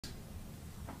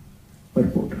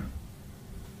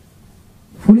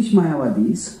foolish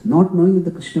Mayavadis, not knowing that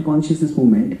the Krishna consciousness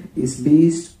movement is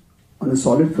based on a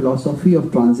solid philosophy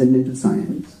of transcendental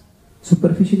science,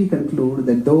 superficially conclude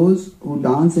that those who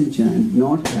dance and chant do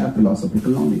not have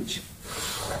philosophical knowledge.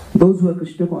 Those who are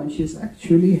Krishna conscious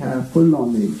actually have full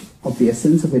knowledge of the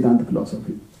essence of Vedanta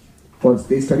philosophy. For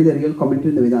they study the real commentary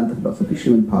in the Vedanta philosophy,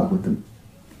 Srimad Bhagavatam,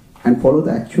 and follow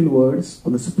the actual words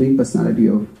of the Supreme Personality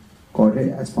of Godhead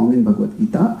as found in Bhagavad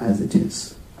Gita as it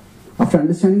is. After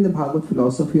understanding the Bhagavad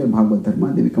philosophy or Bhagavad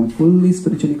Dharma, they become fully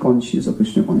spiritually conscious or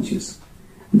Krishna conscious.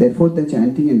 Therefore, their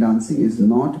chanting and dancing is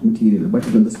not material, but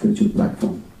is on the spiritual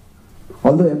platform.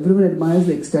 Although everyone admires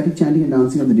the ecstatic chanting and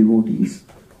dancing of the devotees,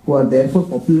 who are therefore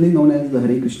popularly known as the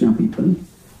Hare Krishna people,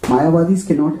 Mayavadis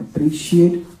cannot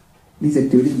appreciate these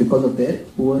activities because of their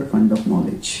poor fund of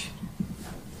knowledge.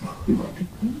 You got it?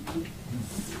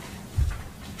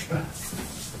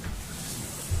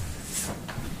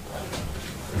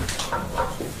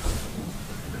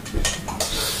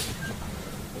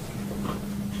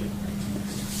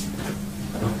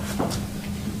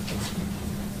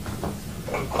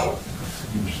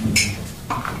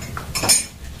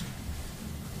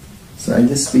 So I'll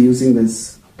just be using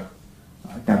this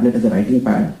tablet as a writing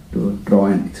pad to draw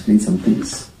and explain some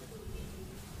things.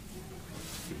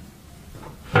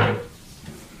 Thank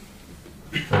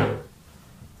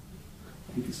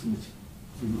you so much.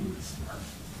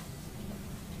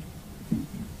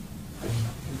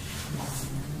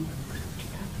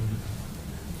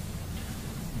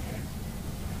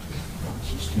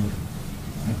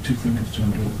 I have 2 fingers to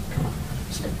undo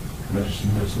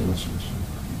medicine, lessons.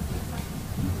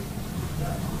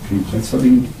 That's what we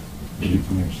need.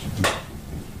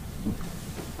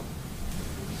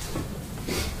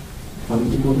 How do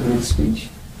you go to the next page?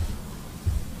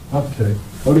 Okay.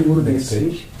 How do you go to the next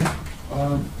page?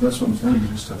 That's what I'm saying. You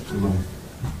just have to.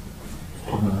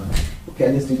 Okay,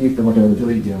 I'll just delete the whatever.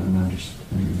 Delete the other and then just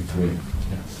make it 3.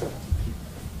 Yeah.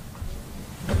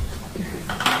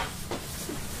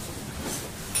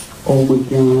 Om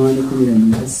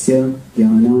Jnana-Tirandhasya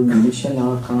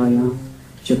Jnana-Nishalakhaya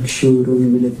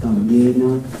Chakshurunmilitam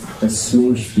Yena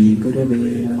Tasmai Shri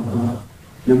Gurave Namaha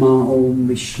Nama Om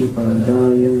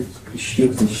Vishnupadaya Krishna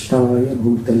Krishtaya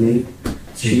Bhutale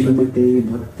Srimate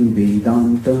Bhakti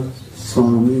Vedanta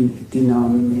Swami Iti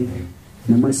Namine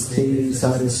Namaste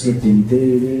Saraswati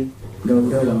Deve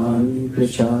Gauravani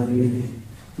Pracharine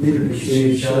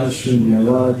Nirvishesha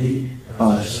Shunyavadi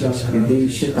Ashraya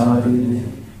Deshatarine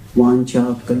Vancha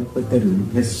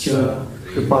Kalpatarubhyascha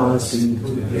Kripa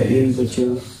Sindhubhya eva cha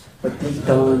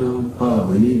Patitanam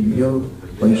Pavanebhyo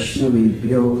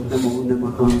Vaishnavebhyo Namo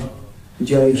Namaha.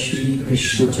 Jai Shri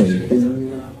Krishna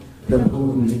Chaitanya Prabhu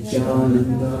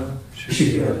Nityananda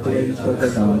Shri Advaita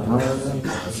Gadadhara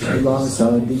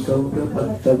Srivasadi Gaura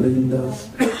Bhakta Vrinda.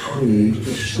 Hare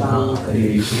Krishna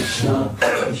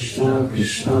Krishna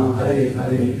Krishna Hare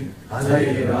Hare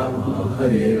Hare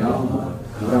Rama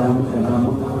Rama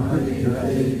Rama Hare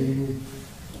Hare.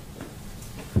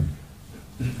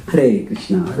 Hare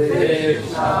Krishna. Hare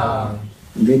Krishna.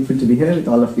 I'm grateful to be here with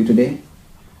all of you today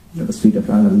at the feet of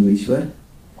Radha and Vishwar.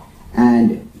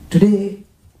 And today,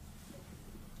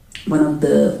 one of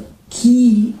the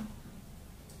key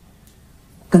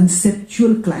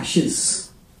conceptual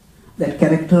clashes that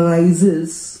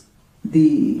characterizes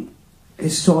the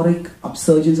historic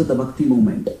upsurgence of the Bhakti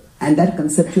movement, and that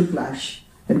conceptual clash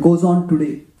that goes on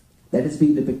today, that is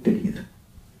being depicted here.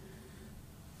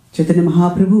 Chaitanya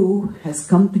Mahaprabhu has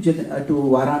come to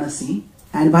Varanasi,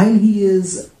 and while he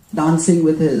is dancing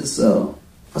with his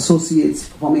associates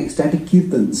performing ecstatic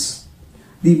kirtans,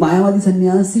 the Mayavadi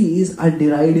sannyasis are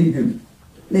deriding him.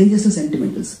 He's just a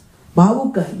sentimentalist.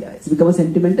 Bhavu kahiya. It's become a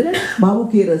sentimentalist. Bhavu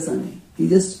ke rasane. He's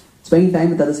just spending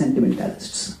time with other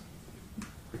sentimentalists.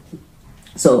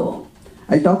 So,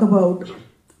 I'll talk about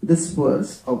this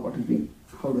verse. Oh, what do you mean?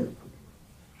 How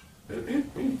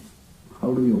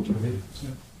do we open it?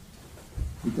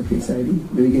 With the Face ID.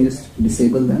 Maybe we can just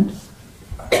disable that.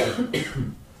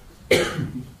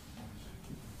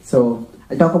 So,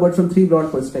 I'll talk about from 3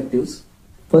 broad perspectives.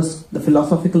 First, the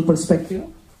philosophical perspective,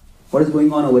 what is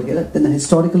going on over here. Then the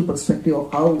historical perspective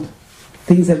of how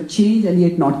things have changed and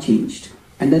yet not changed.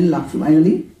 And then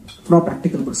finally, from a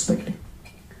practical perspective.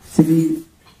 So, the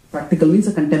practical means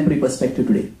a contemporary perspective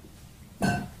today.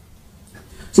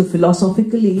 So,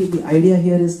 philosophically, the idea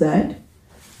here is that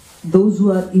those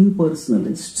who are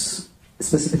impersonalists,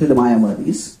 specifically the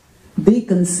Mayavadis, they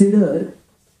consider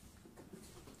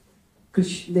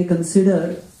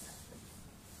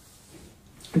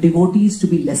devotees to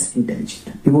be less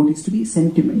intelligent, devotees to be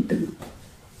sentimental.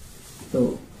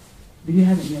 So, Do you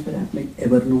have any other app like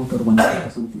Evernote or OneNote or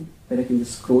something where I can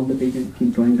just scroll the page and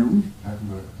keep drawing down?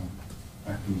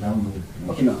 I can download it.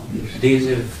 Okay, no.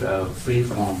 These are free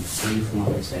form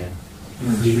is there.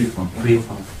 Free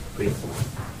form.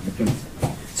 Okay.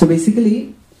 So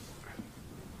basically,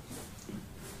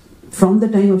 from the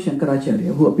time of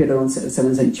Shankaracharya, who appeared around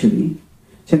 7th century,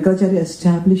 Shankaracharya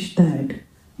established that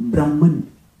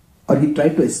Brahman, or he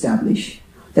tried to establish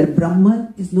that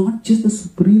Brahman is not just the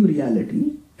supreme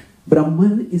reality,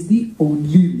 Brahman is the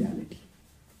only reality.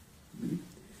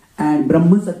 And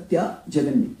Brahma Satya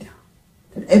Jagan Mithya.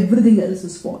 That everything else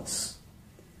is false.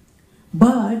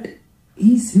 But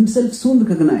he himself soon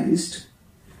recognized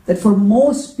that for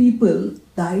most people,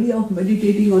 the idea of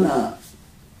meditating on a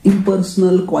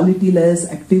impersonal, qualityless,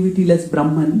 activityless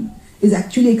Brahman is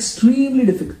actually extremely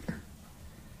difficult.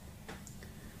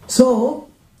 So,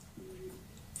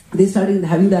 they started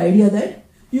having the idea that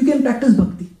you can practice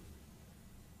bhakti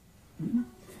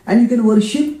and you can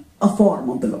worship a form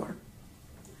of the Lord.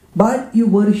 But you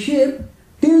worship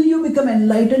till you become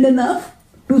enlightened enough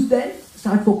to then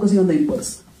start focusing on the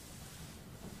impersonal.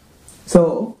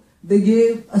 So, they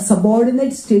gave a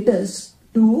subordinate status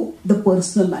to the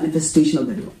personal manifestation of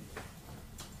the divine.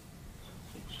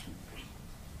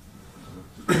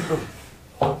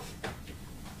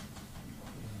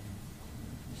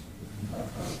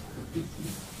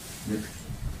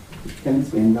 Can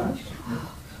it be enlarged?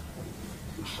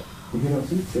 You can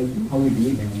also say how we do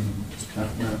it.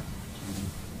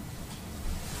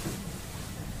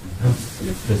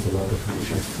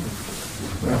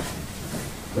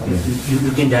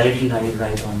 You can directly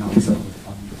write on that. So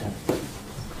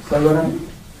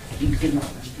You can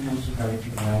also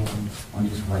directly write on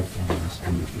this white canvas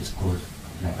and it is called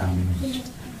like animation.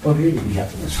 Oh really? Yeah.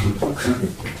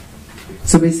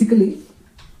 So basically,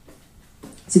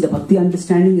 see, the bhakti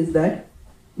understanding is that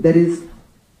there is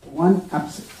one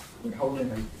absolute. How do I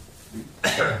write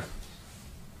this?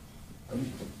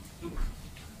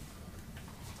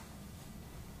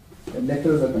 The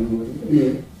letters are coming over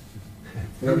here. Yeah.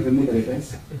 We have to remove the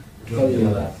letters. Sorry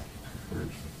about that.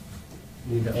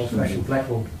 Need the old-fashioned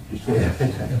blackboard. It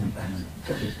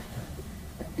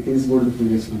is go to the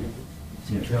previous one.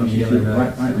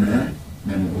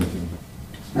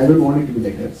 I don't want it to be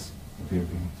letters.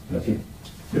 Okay.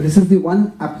 So this is the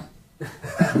one app.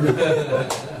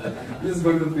 Just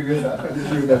go to the previous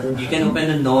app. You can open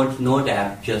the note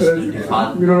app just in the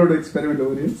file. We don't have to experiment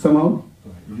over here somehow.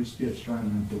 You just get trying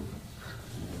and do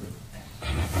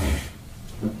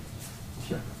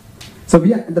So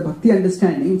we are, the bhakti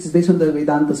understanding, which is based on the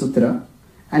Vedanta Sutra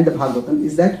and the Bhagavatam,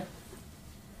 is that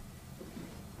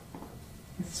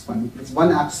it's funny. It's one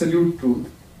absolute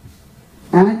truth,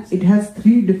 and it has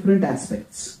three different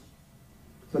aspects.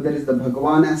 So there is the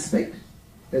Bhagavan aspect,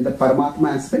 there is the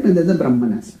Paramatma aspect, and there is the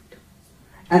Brahman aspect.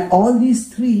 And all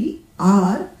these three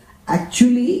are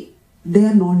actually, they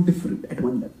are non-different at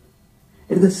one level.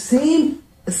 It is the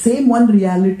same one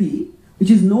reality, which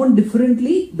is known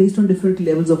differently based on different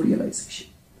levels of realization.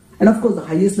 And of course, the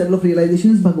highest level of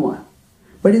realization is Bhagavan.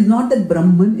 But it's not that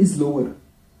Brahman is lower.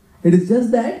 It is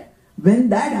just that when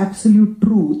that absolute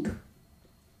truth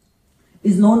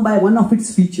is known by one of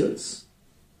its features,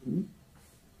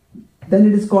 then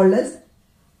it is called as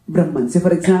Brahman. Say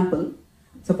for example,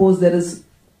 suppose there is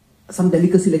some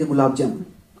delicacy like a gulab jamun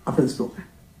after this program.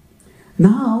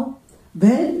 Now,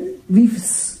 when we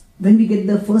get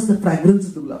the fragrance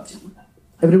of the gulab jamun,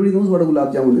 everybody knows what a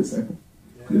gulab jamun is, right?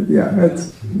 Yeah,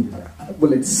 it's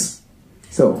bullets.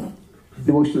 So,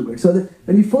 devotional good. So,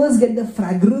 when we first get the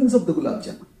fragrance of the gulab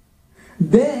jamun,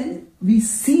 then we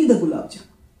see the gulab jamun,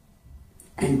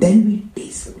 and then we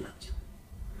taste the gulab jamun.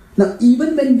 Now,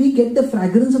 even when we get the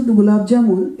fragrance of the gulab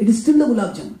jamun, it is still the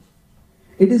gulab jamun.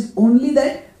 It is only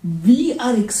that we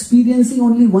are experiencing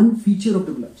only one feature of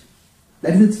the gulab jamun.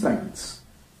 That is its fragrance.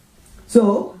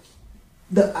 So,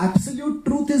 the absolute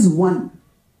truth is one.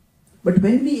 But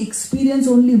when we experience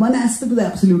only one aspect of the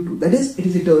absolute truth, that is, it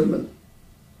is eternal,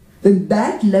 then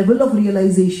that level of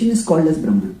realization is called as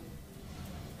Brahman.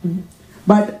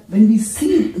 But when we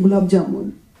see gulab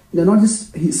jamun, they are not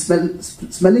just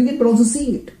smelling it, but also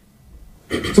seeing it.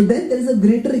 So then there is a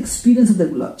greater experience of the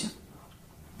gulab jamun.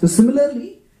 So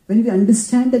similarly, when we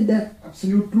understand that the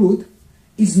absolute truth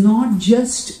is not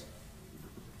just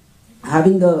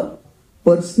having a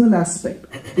personal aspect,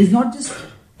 is not just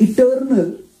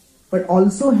eternal, but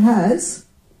also has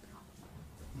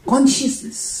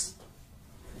consciousness,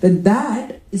 then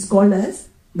that is called as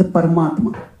the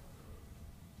Paramatma.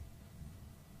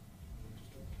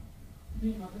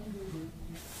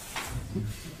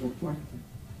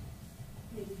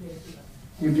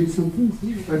 You did something?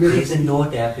 There's a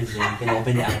note app, is there? You can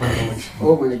open the Apple Notes.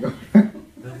 Oh my god.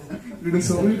 You do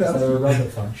so many It's tasks. a rubber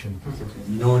function.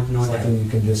 Note I app. think you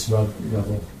can just rub it.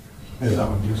 Yeah, that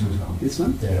one uses that one. This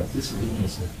one? Yeah. This one?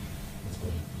 That's it.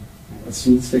 That's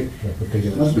mistake. Yeah, but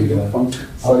bigger, Must be bigger. good function.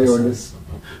 Sorry about this.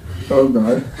 Oh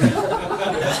god.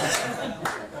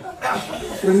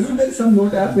 Isn't there some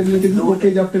note app when you can do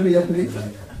page after page after page?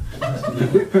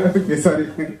 Okay,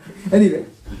 sorry. Anyway,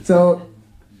 so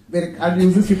where I'll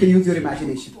use this, you can use your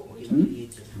imagination.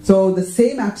 So the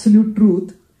same absolute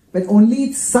truth, when only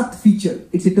its Sat feature,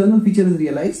 its eternal feature is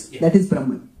realized, that is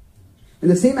Brahman.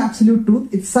 And the same absolute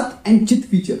truth, its Sat and Chit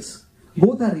features,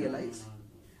 both are realized,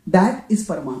 that is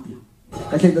Paramatma.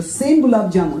 That's like the same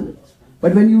gulab jamun,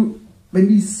 but when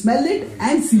we smell it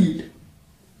and see it,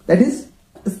 that is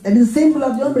the same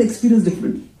gulab jamun but experienced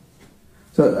differently.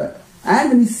 So, and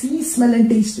when we see, smell and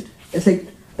taste it, it's like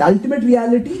the ultimate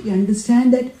reality, we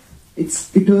understand that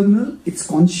it's eternal, it's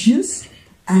conscious,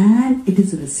 and it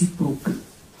is reciprocal.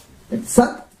 That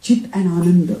Sat, Chit and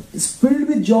Ananda is filled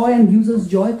with joy and gives us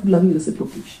joy through loving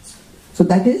reciprocations. So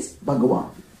that is Bhagavan.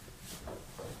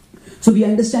 So we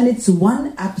understand it's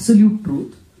one absolute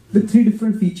truth with three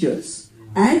different features,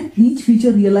 and each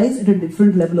feature realized at a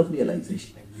different level of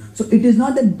realization. So it is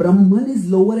not that Brahman is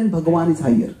lower and Bhagavan is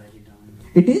higher.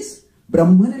 It is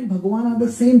Brahman and Bhagavan are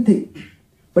the same thing,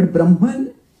 but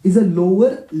Brahman is a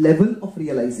lower level of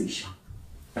realization.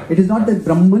 It is not that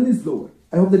Brahman is lower.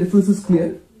 I hope the difference is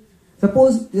clear.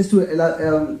 Suppose, just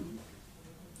to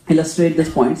illustrate this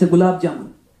point, say gulab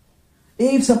jamun.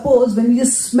 If suppose when we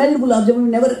just smell gulab jamun, we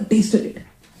never tasted it,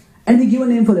 and we give a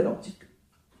name for that object.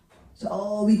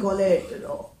 So we call it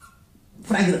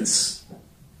fragrance.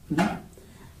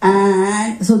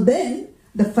 And so then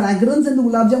the fragrance and the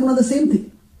gulab jamun are the same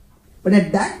thing. But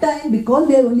at that time, because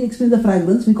we have only experienced the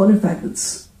fragrance, we call it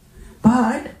fragrance.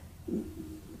 But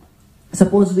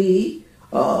suppose we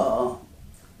see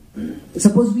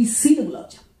the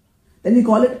gulab jamun, then we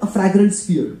call it a fragrant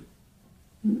sphere.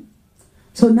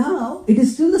 So now it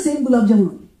is still the same gulab jamun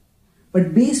only,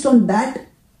 but based on that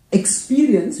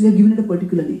experience, we have given it a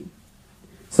particular name.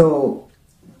 So,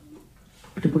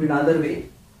 to put it another way,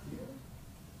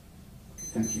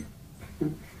 thank you.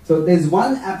 So there is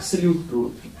one absolute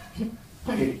truth.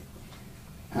 Okay,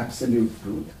 absolute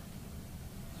truth.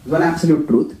 One absolute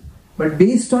truth, but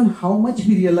based on how much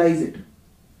we realize it.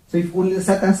 So if only the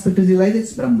Sat aspect is realized,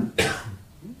 it's Brahman.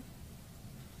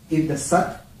 If the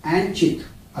Sat and Chit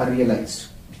are realized,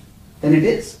 then it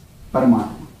is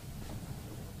Paramatma.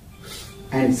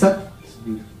 And Sat,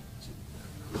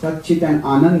 Chit and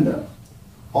Ananda,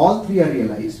 all three are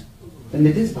realized, then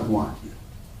it is Bhagavan.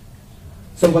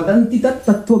 So vadanti tat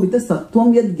tattvavita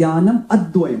sattvam yad jnanam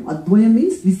advayam. Advayam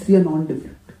means these three are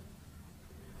non-different.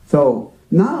 So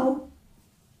now,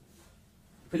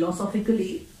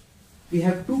 philosophically, we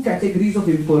have two categories of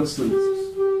impersonals.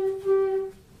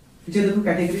 Which are the two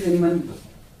categories? Anyone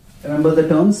remember the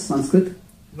terms, Sanskrit?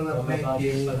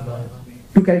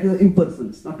 Two categories of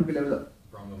impersonals, not to be level up.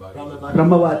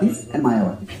 Brahmavadis and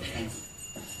Mayavadis.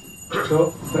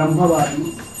 So,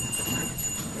 Brahmavadis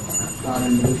are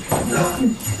in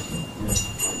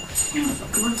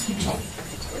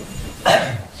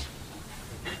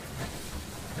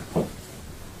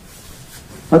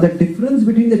Now the difference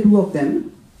between the two of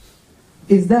them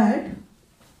is that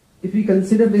if we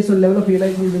consider based on level of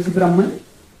realization, this is Brahman,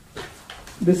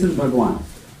 this is Bhagavan.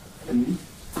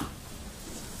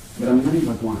 Brahman and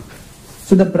Bhagavan.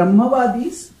 So the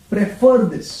Brahmavadis prefer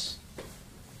this.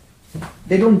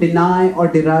 They don't deny or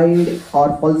deride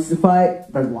or falsify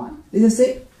Bhagavan. They just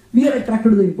say, we are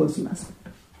attracted to the impersonal aspect.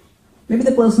 Maybe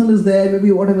the personal is there,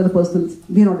 maybe whatever the personal is,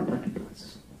 we are not attracted to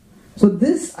this. So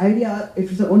this idea,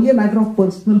 if it's only a matter of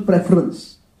personal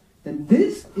preference, then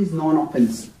this is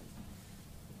non-offensive.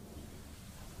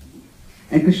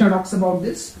 And Krishna talks about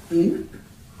this in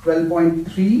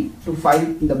 12.3 to 5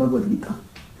 in the Bhagavad Gita.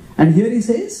 And here he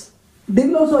says, they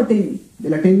will also attain me.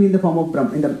 They'll attain me in the form of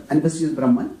Brahman, in the manifestation of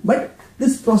Brahman. But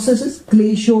this process is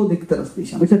klesho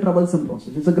diktarastesham. It's a troublesome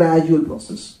process. It's a gradual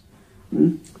process.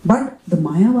 But the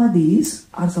Mayavadis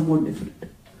are somewhat different.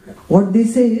 What they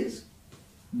say is,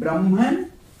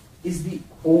 Brahman is the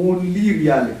only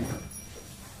reality.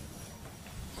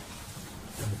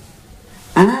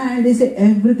 And they say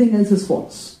everything else is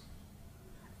false.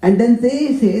 And then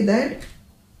they say that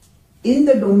in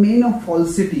the domain of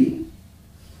falsity,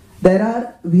 there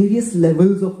are various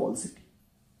levels of falsity.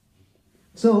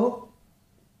 So,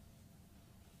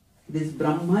 this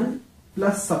Brahman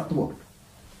plus Sattva.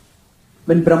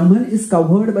 When Brahman is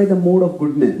covered by the mode of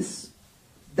goodness,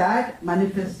 that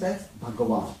manifests as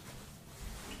Bhagavan.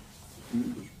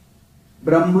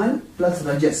 Brahman plus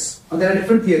Rajas. Now, there are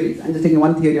different theories. I'm just taking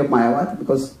one theory of Mayavad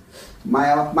because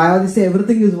Mayavadis say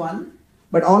everything is one,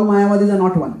 but all Mayavadis are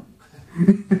not one.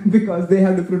 Because they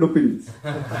have different opinions.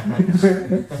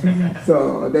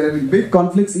 So there are big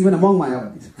conflicts even among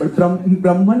Mayavadis. But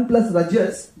Brahman plus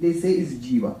Rajas, they say, is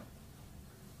Jiva.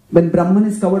 When Brahman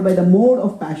is covered by the mode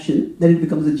of passion, then it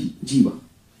becomes a Jiva.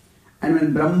 And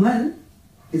when Brahman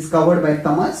is covered by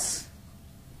Tamas,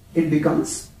 it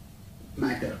becomes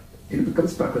matter. It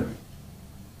becomes Prakriti.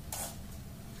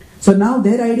 So now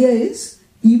their idea is,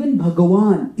 even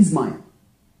Bhagavan is Maya.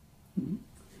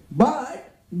 But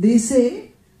they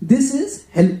say this is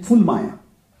helpful Maya,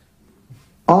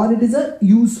 or it is a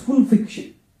useful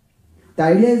fiction. The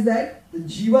idea is that the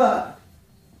Jiva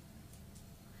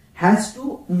has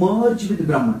to merge with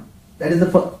Brahman. That is the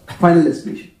final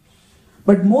destination.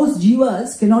 But most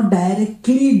Jivas cannot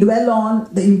directly dwell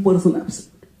on the impersonal absolute.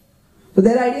 So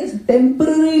their idea is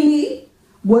temporarily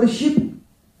worship.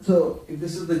 So if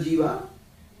this is the Jiva,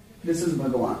 this is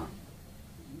Bhagavan.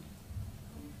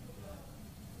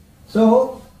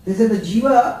 So they say the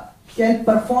Jiva can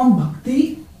perform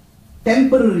bhakti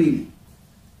temporarily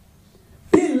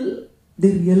till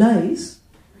they realize,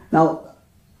 now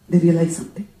they realize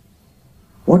something.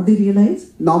 What they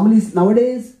realize?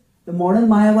 Nowadays, the modern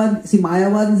Mayavad, see,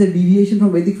 Mayavad is a deviation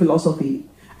from Vedic philosophy,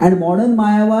 and modern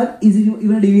Mayavad is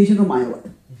even a deviation from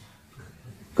Mayavad.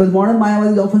 Because modern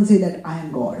Mayavadis often say that I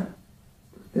am God.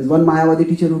 There's one Mayavadi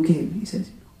teacher who came, he says,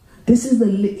 this is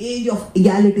the age of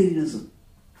egalitarianism.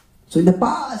 So in the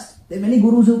past, there are many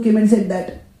gurus who came and said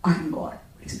that I am God.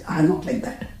 He said, I am not like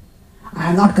that. I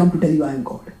have not come to tell you I am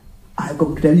God. I have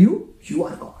come to tell you, you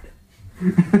are God.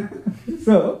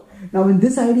 So, now when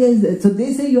this idea is there, so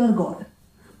they say you are God.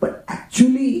 But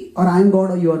actually, or I am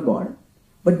God or you are God.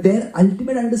 But their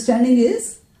ultimate understanding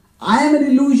is, I am an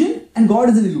illusion and God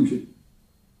is an illusion.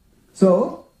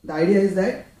 So, the idea is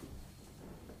that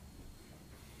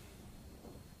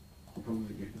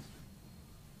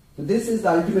so this is the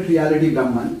ultimate reality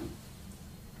Brahman.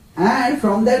 And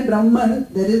from that Brahman,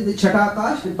 there is the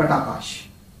Chatakash and Patakash.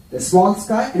 The small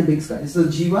sky and big sky. This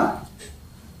is Jiva.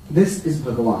 This is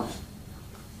Bhagavan.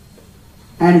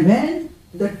 And when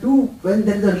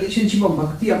there is a relationship of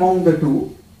bhakti among the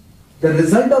two, the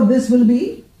result of this will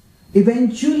be,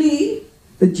 eventually,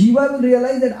 the Jiva will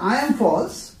realize that I am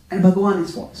false and Bhagavan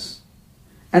is false.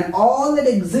 And all that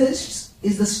exists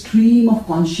is the stream of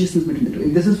consciousness between the two.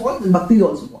 If this is false, then bhakti is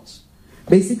also false.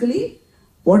 Basically,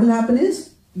 what will happen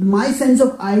is, my sense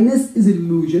of I-ness is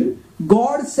illusion,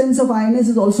 God's sense of I-ness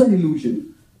is also an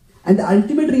illusion, and the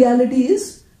ultimate reality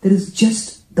is, there is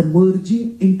just the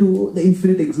merging into the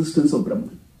infinite existence of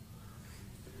Brahman.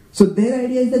 So their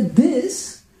idea is that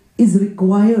this is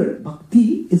required,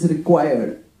 bhakti is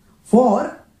required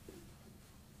for,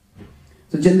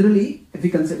 so generally, if we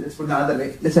consider this, put it another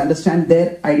way, let's understand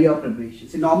their idea of liberation.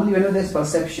 See, normally whenever there's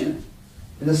perception,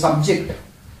 there's a subject.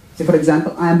 Say for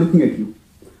example, I am looking at you.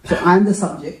 So I am the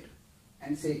subject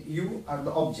and say you are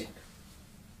the object.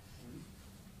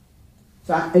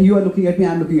 So you are looking at me,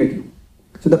 I am looking at you.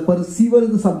 So the perceiver is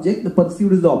the subject, the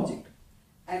perceived is the object.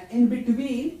 And in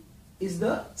between is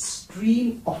the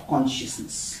stream of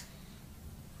consciousness.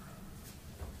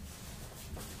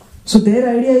 So their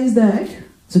idea is that,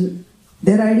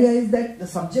 the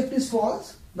subject is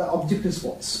false, the object is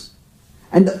false.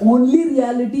 And the only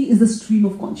reality is the stream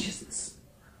of consciousness.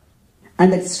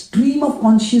 And that stream of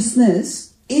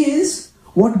consciousness is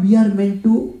what we are meant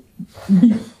to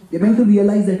be. We are meant to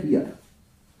realize that we are.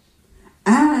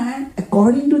 And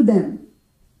according to them,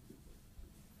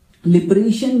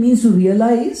 liberation means to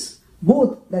realize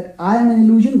both that I am an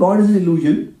illusion, God is an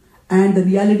illusion, and the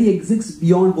reality exists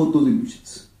beyond both those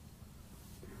illusions.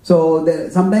 So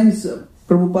sometimes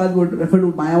Prabhupada would refer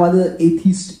to Mayavada as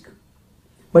atheistic.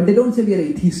 But they don't say we are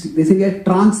atheistic, they say we are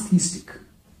transtheistic.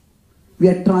 We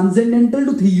are transcendental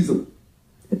to theism.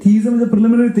 Theism is a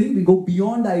preliminary thing, we go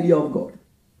beyond the idea of God.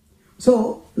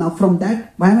 So, now from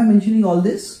that, why am I mentioning all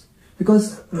this?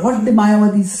 Because what the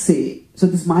Mayavadis say, so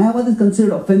this Mayavad is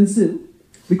considered offensive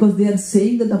because they are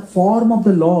saying that the form of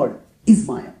the Lord is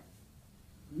Maya.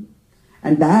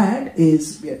 And that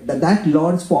is, that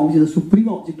Lord's form, which is the supreme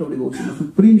object of devotion, the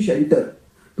supreme shelter,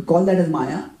 to call that as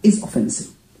Maya is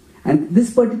offensive. And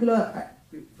this particular,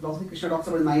 philosophy Krishna talks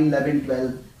about 9, 11,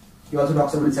 12, he also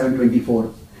talks about 724.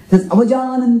 It says,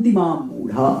 Avajananti mam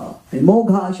mudha,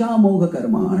 moghasha mogha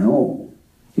karmano.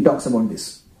 He talks about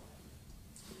this.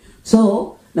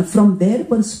 So, now from their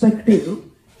perspective,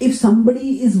 if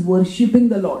somebody is worshipping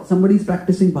the Lord, somebody is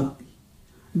practicing bhakti,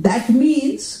 that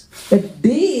means that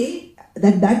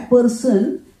that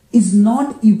person is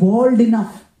not evolved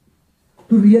enough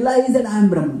to realize that I am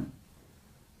Brahman.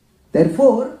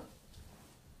 Therefore,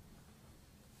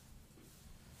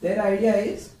 their idea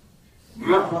is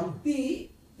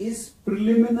bhakti is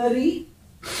preliminary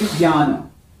to jnana.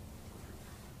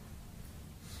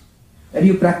 That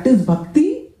you practice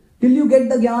bhakti till you get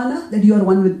the jnana that you are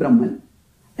one with Brahman,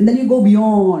 and then you go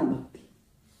beyond bhakti.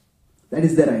 That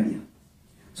is their idea.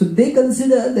 So they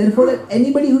consider, therefore, that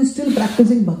anybody who is still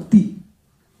practicing bhakti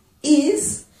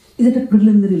is at a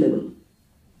preliminary level.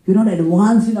 You are not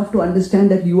advanced enough to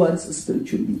understand that you are a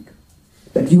spiritual being,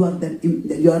 that you are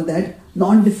that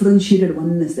non-differentiated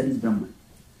oneness that is Brahman.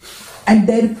 And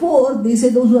therefore, they say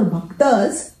those who are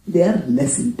bhaktas, they are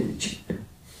less intelligent.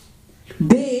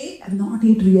 They have not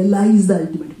yet realized the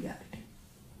ultimate reality.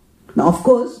 Now, of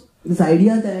course, this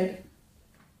idea that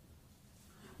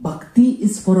bhakti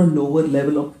is for a lower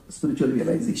level of spiritual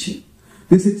realization,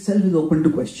 this itself is open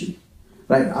to question.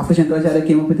 Right? After Shankaracharya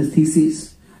came up with his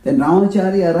thesis, then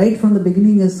Ramacharya right from the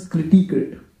beginning has critiqued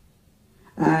it.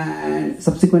 And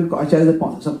subsequent acharyas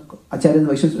and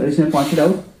Vaishnava tradition pointed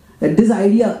out that this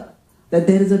idea that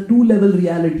there is a two-level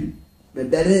reality, that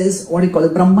there is what he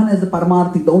calls Brahman as the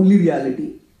Paramarthi, the only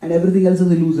reality, and everything else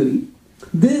is illusory.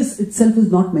 This itself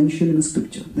is not mentioned in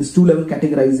scripture, this two-level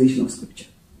categorization of scripture.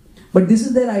 But this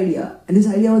is their idea, and this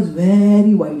idea was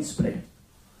very widespread.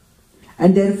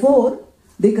 And therefore,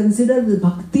 they consider that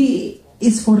bhakti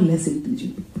is for less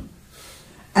intelligent people.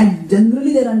 And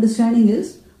generally their understanding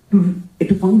is to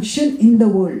function in the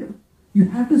world, you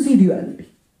have to see duality.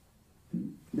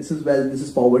 This is wealth, this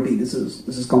is poverty, this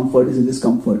is comfort, this is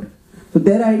discomfort. So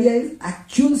their idea is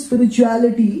actual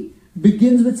spirituality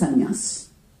begins with sannyas.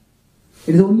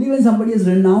 It is only when somebody has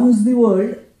renounced the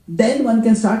world, then one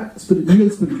can start real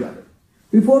spirituality.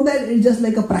 Before that, it's just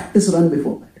like a practice run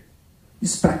before that.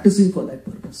 Just practicing for that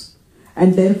purpose.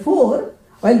 And therefore,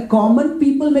 while common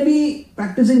people may be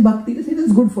practicing bhakti, they say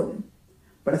that's good for them.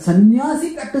 But a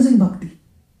sannyasi practicing bhakti,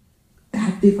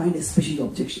 that they find especially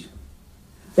objectionable.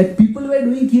 That people were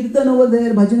doing kirtan over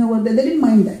there, bhajan over there, they didn't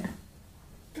mind that.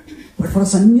 But for a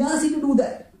sannyasi to do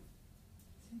that,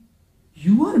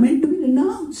 you are meant to be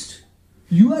renounced.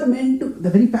 You are meant to, the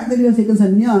very fact that you have taken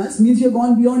sannyas means you have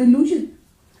gone beyond illusion,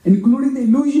 including the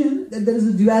illusion that there is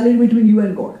a duality between you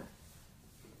and God.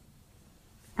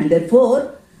 And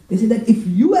therefore, they say that if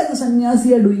you as a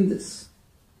sannyasi are doing this,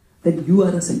 then you are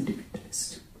a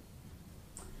sentimentalist.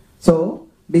 So,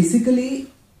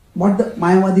 basically, what the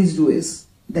Mayavadis do is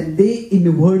that they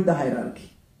invert the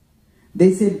hierarchy.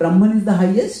 They say Brahman is the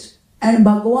highest and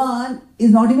Bhagavan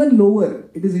is not even lower.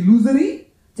 It is illusory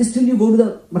just till you go to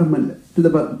the Brahman level, to the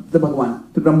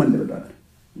Bhagavan, to Brahman level rather.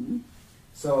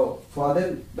 So, for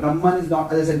them, Brahman is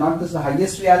not, as I said, not just the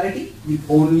highest reality, the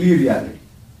only reality.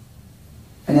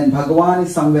 And then Bhagavan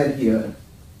is somewhere here.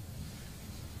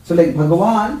 So like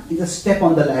Bhagavan is a step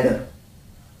on the ladder.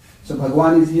 So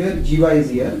Bhagavan is here, Jiva is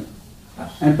here,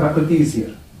 and Prakriti is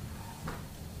here.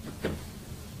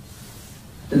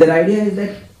 So their idea is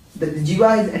that the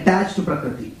Jiva is attached to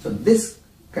Prakriti. So this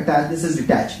is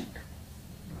detachment.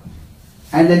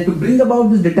 And then to bring about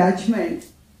this detachment,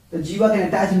 the Jiva can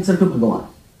attach himself to Bhagavan.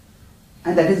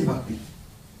 And that is Bhakti.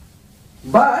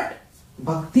 But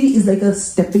Bhakti is like a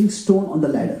stepping stone on the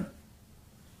ladder.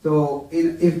 So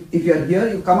if you are here,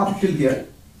 you come up till here.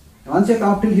 And once you come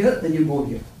up till here, then you go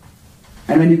here.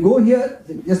 And when you go here,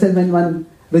 just as when one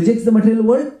rejects the material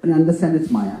world, then you understand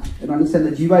it's Maya. Then you understand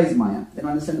the Jiva is Maya. Then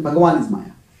you understand Bhagavan is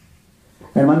Maya.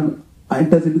 And one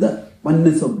enters into the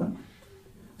oneness of Brahman.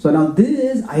 So now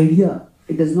this idea,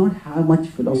 it does not have much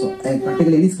philosophy,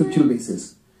 practically any scriptural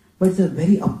basis. But it's a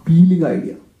very appealing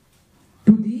idea.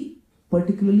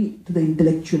 Particularly to the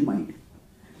intellectual mind.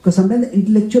 Because sometimes the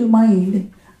intellectual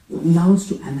mind loves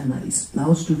to analyze,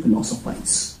 loves to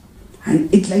philosophize.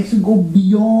 And it likes to go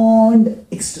beyond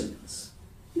externals.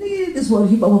 This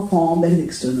worship of a form that is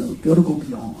external. You have to go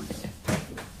beyond it.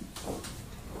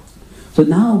 So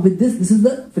now with this is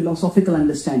the philosophical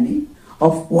understanding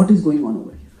of what is going on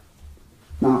over here.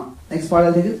 Now, next part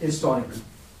I'll take is historical.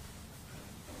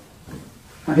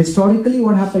 Now historically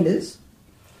what happened is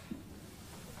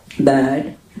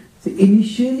that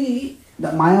initially the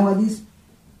Mayavadis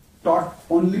taught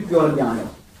only pure jnana.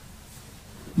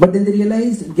 But then they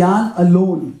realized jnana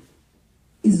alone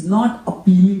is not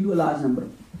appealing to a large number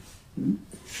of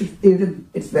people.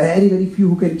 It's very, very few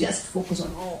who can just focus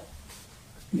on,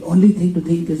 the only thing to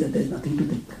think is that there's nothing to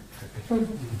think.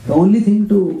 The only thing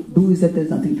to do is that there's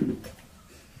nothing to do.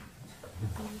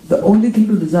 The only thing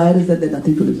to desire is that there's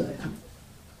nothing to desire.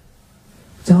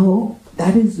 So,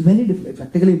 that is very difficult,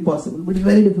 practically impossible, but it's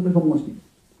very difficult for most people.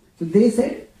 So they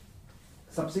said,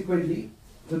 subsequently,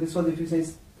 so this was, if you say,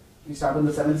 we start in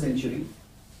the 7th century,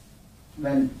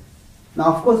 when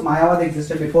Now, of course, Mayavada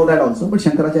existed before that also, but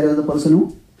Shankaracharya was the person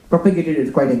who propagated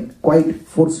it quite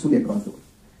forcefully across the world.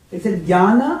 It said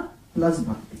Jnana plus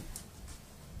Bhakti.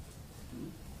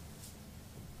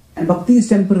 And Bhakti is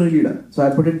temporarily done. So I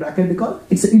put it in bracket because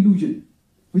it's an illusion,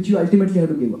 which you ultimately have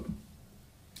to give up.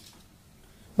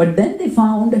 But then they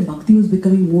found that Bhakti was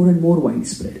becoming more and more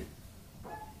widespread.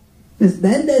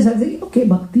 Then they started saying, okay,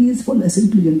 Bhakti is for less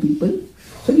intelligent people,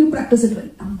 so you practice it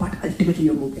right now, but ultimately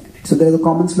you go get it. So there is a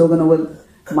common slogan over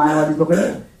Mayavadis book,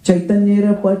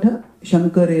 Chaitanyera Patha,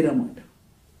 Shankarera Matha.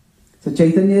 So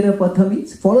Chaitanyera Patha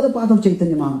means follow the path of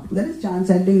Chaitanya Mahaprabhu. That is chant,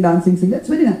 chanting, dancing, singing. That's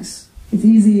very nice. It's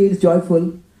easy, it's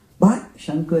joyful. But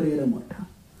Shankarera Matha.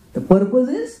 The purpose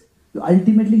is you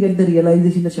ultimately get the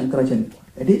realization that Shankaracharya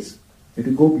taught. That is, you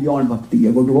have to go beyond Bhakti, you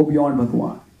have to go beyond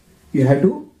Bhagavan. You have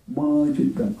to merge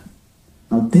with Brahman.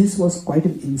 Now this was quite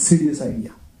an insidious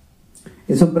idea.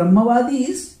 So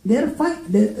Brahmavadis, they are fine.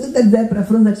 That's their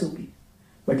preference, that's okay.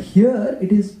 But here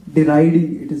it is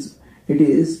deriding, it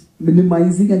is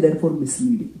minimizing and therefore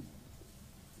misleading.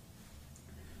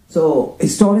 So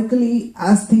historically,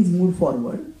 as things moved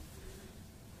forward,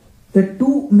 there are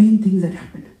two main things that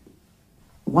happened.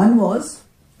 One was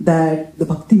that the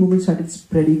Bhakti movement started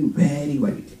spreading very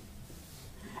widely.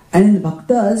 And the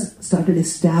Bhaktas started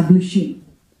establishing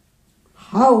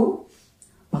how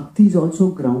Bhakti is also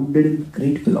grounded in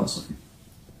great philosophy.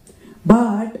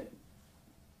 But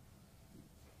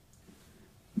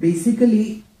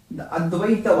basically, the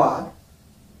Advaitavad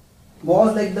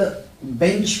was like the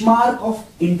benchmark of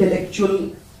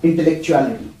intellectuality.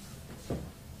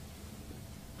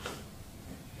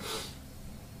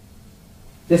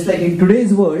 Just like in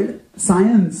today's world,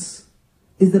 science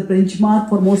is the benchmark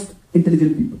for most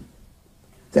intelligent people.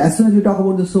 So as soon as you talk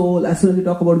about the soul, as soon as you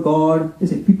talk about God,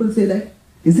 people say that,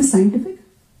 is this scientific?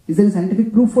 Is there a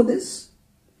scientific proof for this?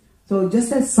 So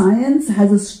just as science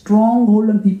has a strong hold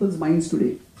on people's minds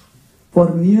today,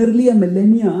 for nearly a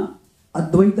millennia,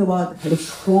 Advaitavad had a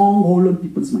strong hold on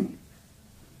people's mind.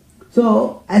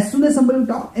 So as soon as somebody will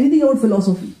talk anything about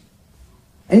philosophy,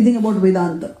 anything about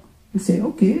Vedanta, you say,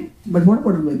 okay, but what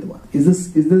about Advaitavad? Is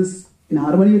this in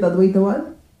harmony with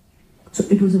Advaitavad? So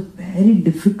it was a very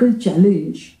difficult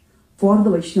challenge for the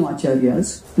Vaishnava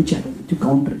Acharyas to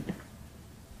counter it.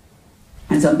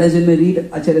 And sometimes when we read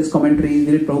Acharya's commentaries,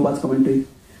 we read Prabhupada's commentaries,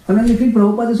 sometimes we feel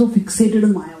Prabhupada is so fixated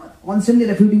on Mayavada, constantly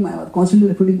refuting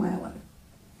Mayavada.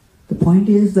 The point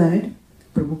is that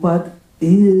Prabhupada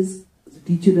is a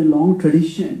teacher in a long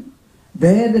tradition,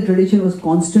 where the tradition was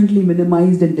constantly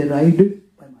minimized and derided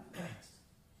by Mayavadis.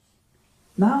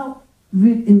 Now,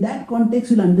 in that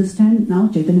context, we'll understand now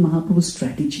Chaitanya Mahaprabhu's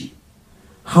strategy,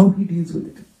 how he deals with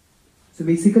it. So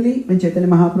basically, when Chaitanya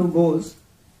Mahaprabhu goes,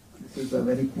 this is a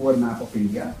very poor map of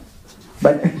India,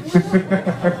 but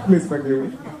please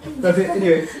forgive me. So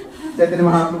anyway, Chaitanya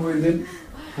Mahaprabhu is in.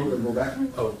 We'll go back.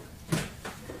 Oh.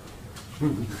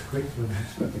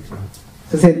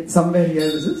 So say somewhere here,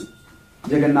 this is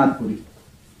Jagannath Puri.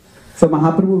 So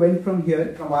Mahaprabhu went from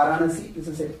here, from Varanasi. This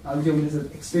is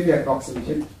extremely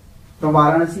approximation. From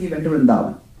Varanasi, he went to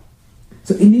Vrindavan.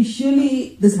 So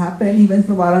initially, this happened. He went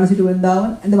from Varanasi to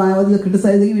Vrindavan, and the Mayavadis were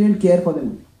criticizing him. He didn't care for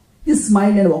them. He just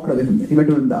smiled and walked away from there. He went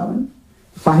to Vrindavan.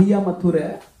 Pahiya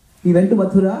Mathura. He went to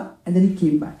Mathura, and then he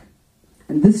came back.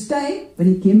 And this time, when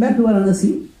he came back to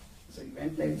Varanasi, so he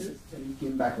went like this, and he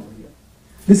came back over here.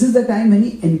 This is the time when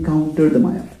he encountered the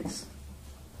Mayavadis.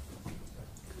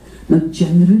 Now,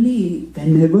 generally,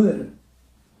 whenever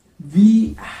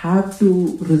we have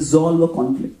to resolve a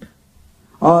conflict,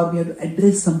 or we have to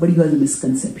address somebody who has a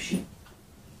misconception,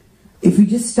 if we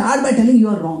just start by telling you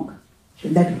are wrong,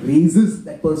 then that raises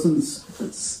that person's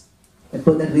defense. That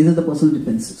raises the person's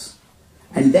defenses.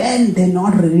 And then they're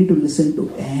not ready to listen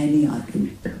to any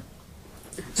argument.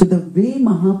 So the way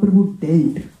Mahaprabhu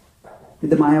dealt with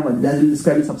the Mayavadis, as we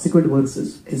describe in subsequent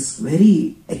verses, is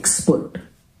very expert.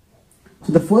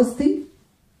 So the first thing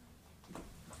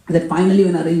is that finally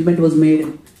when arrangement was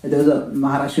made, there was a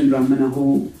Maharashtrian Brahmana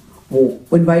who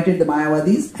invited the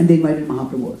Mayavadis, and they invited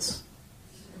Mahaprabhu also.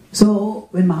 So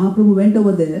when Mahaprabhu went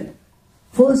over there,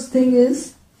 first thing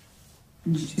is,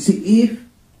 see, if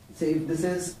this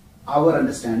is our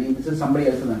understanding, this is somebody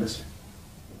else's understanding.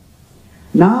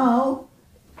 Now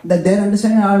that their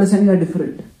understanding and our understanding are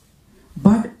different.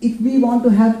 But if we want to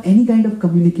have any kind of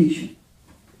communication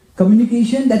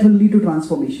that will lead to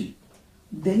transformation,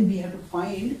 then we have to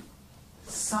find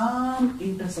some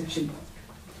intersection point.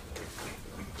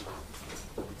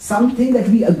 Something that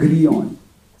we agree on.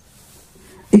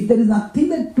 If there is nothing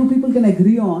that two people can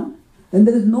agree on, then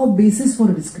there is no basis for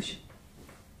a discussion.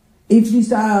 If we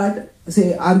start,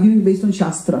 say, arguing based on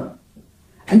Shastra,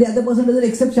 and the other person doesn't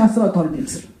accept Shastra authority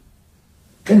itself,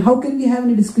 then how can we have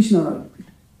any discussion or argument?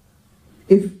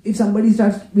 If somebody we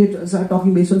start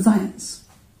talking based on science,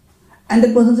 and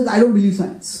that person says, I don't believe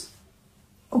science.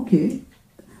 Okay.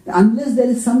 Unless there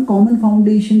is some common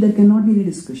foundation, there cannot be any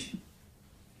discussion.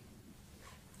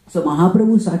 So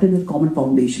Mahaprabhu started with common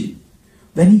foundation.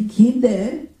 When he came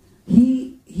there,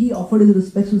 he offered his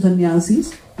respects to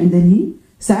sannyasis, and then he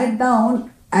sat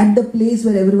down at the place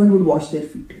where everyone would wash their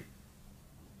feet.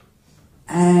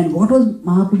 And what was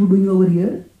Mahaprabhu doing over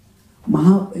here?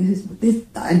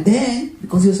 And then,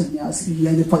 because he was sannyasi, he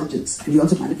had the effulgence, and he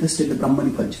also manifested the Brahman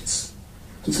effulgence.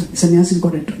 So the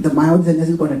Mayavadi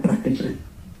sannyasis got attracted to him.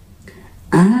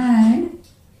 And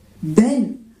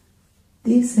then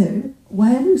they said,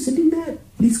 why are you sitting there?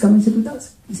 Please come and sit with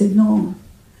us. He said, no,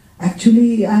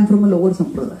 actually I am from a lower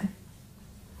sampradaya.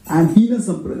 I am Hina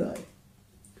sampradaya.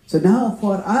 So now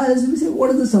for us, we say,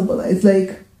 what is the sampradaya? It's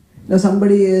like,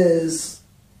 somebody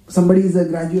is a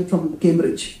graduate from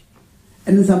Cambridge,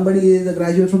 and then somebody is a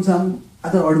graduate from some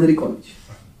other ordinary college.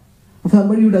 If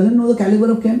somebody who doesn't know the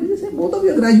caliber of Cambridge, they say, both of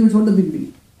you are graduates from the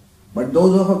beginning. But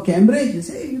those who are from Cambridge, they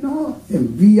say,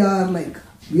 we are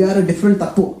a different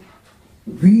tattva.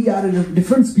 We are a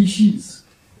different species.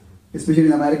 Especially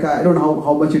in America, I don't know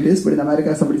how much it is, but in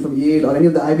America, somebody from Yale or any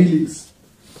of the Ivy Leagues,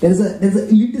 there's an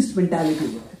elitist mentality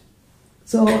there.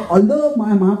 So, although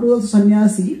Mahaprabhu was also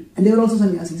sannyasi, and they were also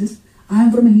sannyasis, he says, I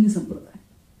am from a Hina sampradaya.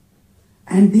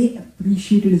 And they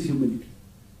appreciated his humility.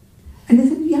 And they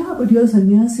said, yeah, but you are a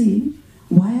sannyasi.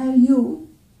 Why are you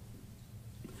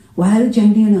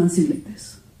chanting and dancing like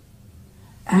this?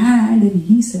 And then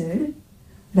he said,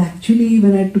 that actually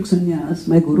when I took sannyas,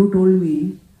 my guru told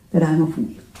me that I am a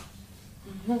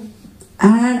fool.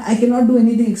 And I cannot do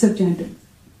anything except chanting.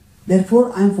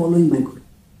 Therefore, I am following my guru.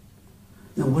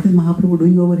 Now, what is Mahaprabhu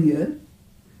doing over here?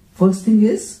 First thing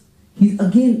is, he's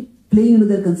again playing into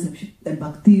their conception that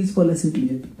bhakti is for less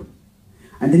intelligent people.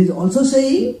 And then he's also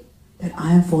saying that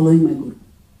I am following my guru.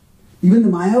 Even the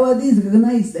Mayavadis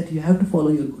recognize that you have to follow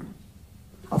your guru.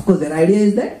 Of course, their idea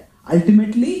is that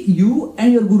ultimately you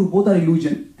and your guru both are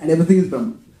illusion and everything is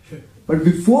Brahman. But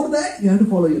before that, you have to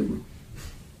follow your guru.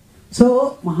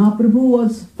 So, Mahaprabhu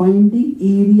was finding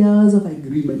areas of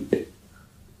agreement.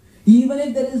 Even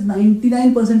if there is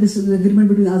 99% disagreement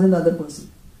between us and the other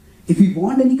person. If we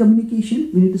want any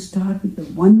communication, we need to start with the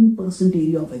 1%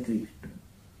 area of agreement.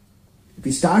 If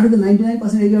we start with the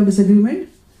 99% area of disagreement,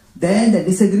 then the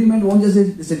disagreement won't just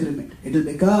be disagreement. It will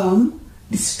become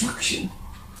destruction.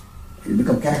 It will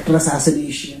become character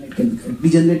assassination. It can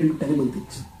degenerate into terrible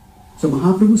things. So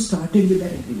Mahaprabhu started with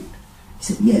that agreement. He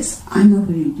said, yes, I am not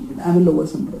very intelligent. I am a lower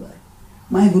sampradaya.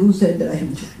 My guru said that I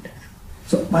have chant.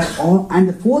 So and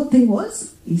the fourth thing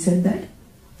was, he said that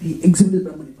he exhibited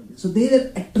Brahman. So they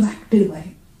were attracted by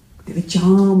him. They were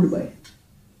charmed by him.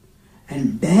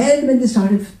 And then when he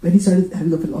started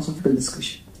having a philosophical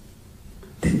discussion,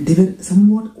 then they were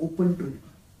somewhat open to him.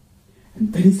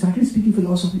 And when he started speaking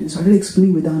philosophy and started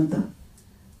explaining Vedanta,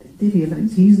 then they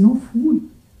realized he is no fool.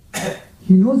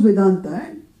 He knows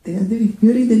Vedanta, and as they were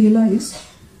hearing, they realized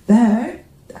that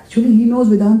actually he knows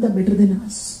Vedanta better than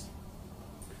us.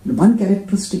 And one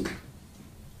characteristic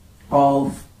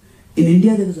of in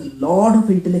India, there is a lot of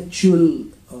intellectual,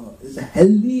 there's a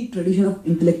healthy tradition of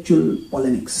intellectual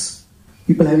polemics.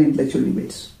 People have intellectual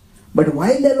debates. But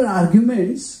while there were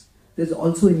arguments, there's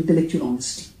also intellectual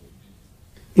honesty.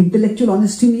 Intellectual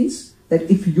honesty means that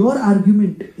if your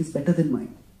argument is better than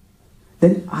mine,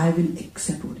 then I will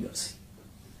accept what you are saying.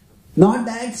 Not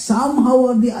that somehow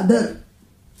or the other,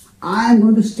 I am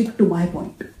going to stick to my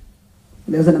point.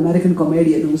 There was an American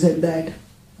comedian who said that,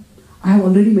 I have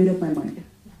already made up my mind.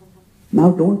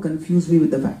 Now don't confuse me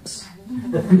with the facts.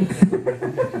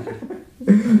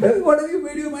 What have you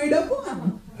made your mind up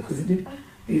on? Isn't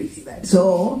it?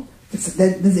 So,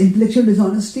 there's intellectual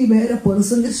dishonesty where a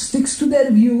person just sticks to their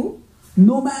view,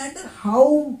 no matter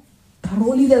how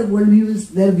thoroughly their view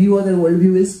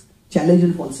is challenged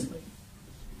and falsified.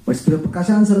 But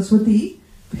Prakashananda Saraswati,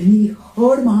 when he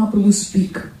heard Mahaprabhu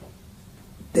speak,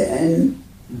 then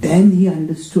he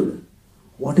understood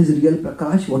what is real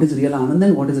Prakash, what is real Ananda,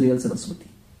 and what is real Saraswati.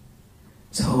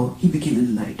 So he became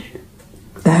enlightened.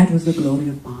 That was the glory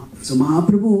of Mahaprabhu. So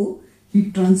Mahaprabhu,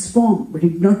 he transformed, but he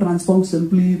did not transform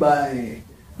simply by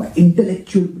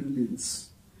intellectual brilliance.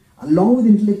 Along with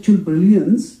intellectual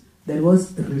brilliance, there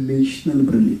was relational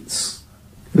brilliance.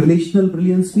 Relational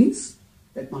brilliance means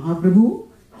that Mahaprabhu,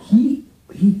 he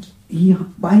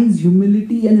by his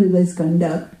humility and his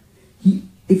conduct, he,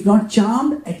 if not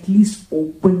charmed, at least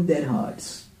opened their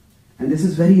hearts. And this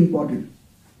is very important.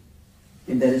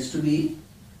 If there is to be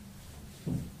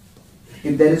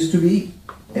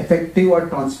effective or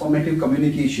transformative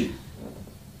communication,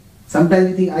 Sometimes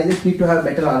we think I just need to have a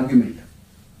better argument.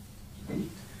 Okay?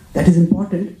 That is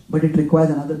important, but it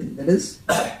requires another thing. That is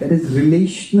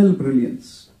relational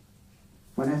brilliance.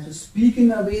 One has to speak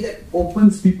in a way that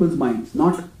opens people's minds,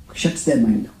 not shuts their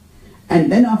mind down.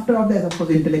 And then after all that, of course,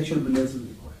 intellectual brilliance is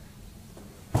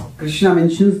required. Krishna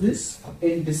mentions this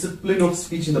in Discipline of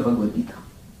Speech in the Bhagavad Gita.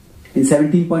 In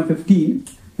 17.15,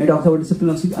 he talks about discipline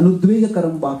of speech. Anudvega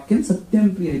karam vakyam satyam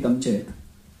priyahitam chayat.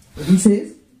 So he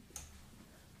says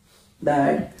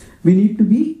that we need to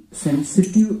be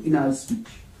sensitive in our speech.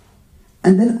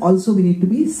 And then also we need to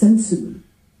be sensible.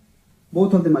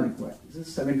 Both of them are required. This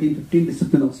is 17.15,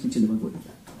 discipline of speech in the Bhagavad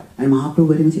Gita. And Mahaprabhu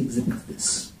very much exhibits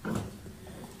this.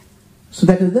 So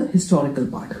that is the historical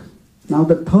part. Now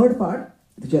the third part,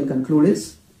 which I'll conclude,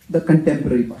 is the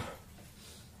contemporary part.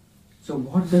 So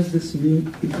what does this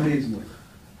mean in today's world?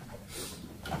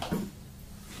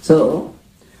 So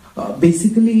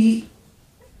basically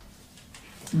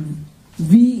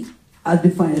we are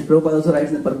defined, as Prabhupada also writes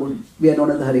in the Purport, we are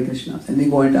known as the Hare Krishnas, and we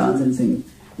go and dance and sing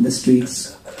in the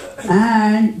streets.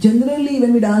 And generally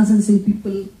when we dance and sing,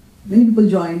 many people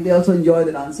join, they also enjoy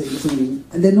the dancing, the singing,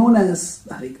 and they're known as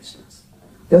the Hare Krishnas.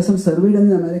 There was some survey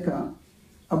done in America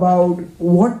about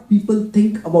what people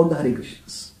think about the Hare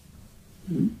Krishnas.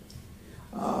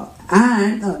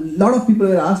 And a lot of people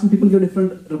were asked, and people gave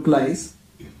different replies.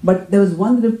 But there was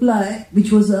one reply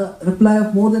which was a reply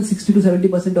of more than 60 to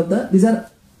 70% of these are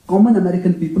common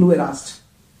American people who were asked,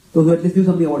 those who at least knew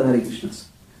something about the Hare Krishnas.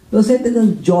 They said there's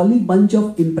a jolly bunch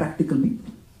of impractical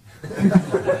people.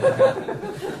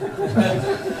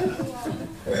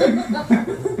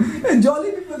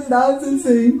 Jolly people, they dance and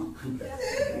sing.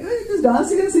 Just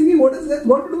dancing and singing, what has that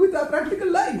got to do with our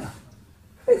practical life?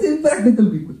 It's impractical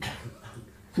people.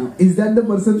 Now, is that the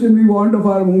perception we want of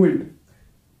our movement?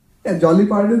 Yeah, jolly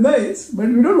part is nice, but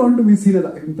we don't want to be seen as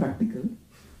impractical.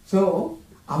 So,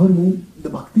 the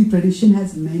Bhakti tradition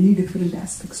has many different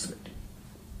aspects to it.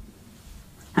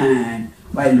 And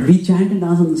while we chant and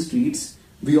dance on the streets,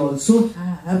 we also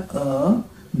have a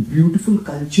beautiful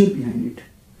culture behind it.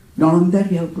 Not only that,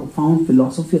 we have a profound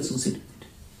philosophy associated with it.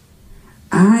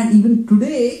 And even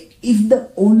today, if the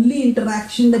only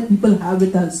interaction that people have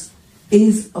with us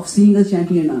is of seeing us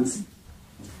chanting and dancing,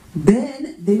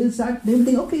 then they will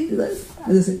think, okay, as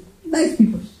I said, nice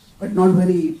people, but not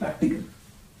very practical.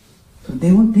 So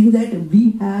they won't think that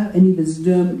we have any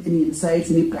wisdom, any insights,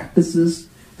 any practices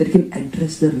that can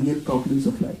address the real problems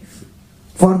of life.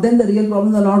 For them, the real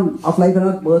problems of life are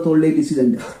not birth, old age, disease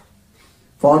and death.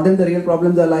 For them, the real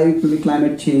problems of life will be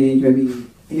climate change, maybe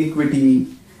inequity,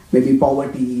 maybe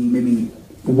poverty, maybe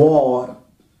war,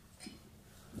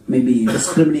 maybe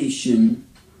discrimination.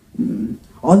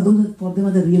 All those for them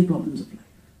are the real problems of life.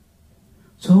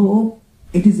 So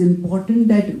it is important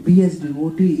that we as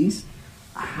devotees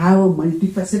have a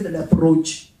multifaceted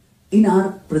approach in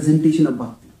our presentation of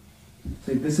bhakti.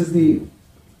 So if this is the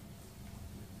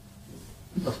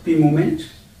bhakti movement,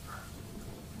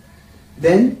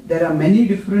 then there are many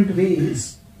different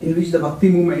ways in which the bhakti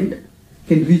movement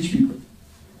can reach people.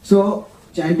 So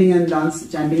chanting and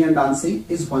dancing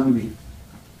is one way.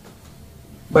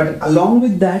 But along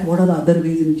with that, what are the other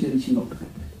ways in which we are reaching out to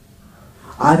people?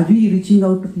 Are we reaching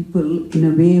out to people in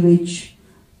a way which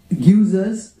gives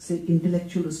us, say,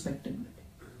 intellectual respectability?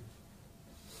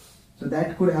 So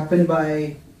that could happen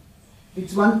by,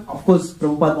 it's one, of course,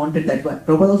 Prabhupada wanted that, but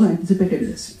Prabhupada also anticipated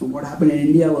this. So what happened in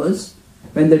India was,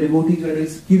 when the devotees were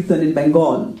doing kirtan in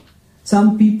Bengal,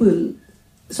 some people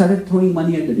started throwing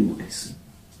money at the devotees.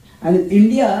 And in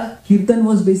India, kirtan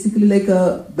was basically like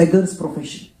a beggar's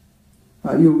profession.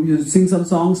 You sing some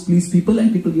songs, please people,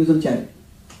 and people use them charity.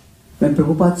 When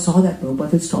Prabhupada saw that,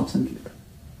 Prabhupada said, stop Sankirtan.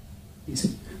 He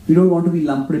said, we don't want to be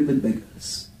lumped in with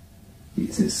beggars. He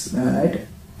says that,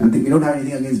 and we don't have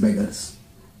anything against beggars.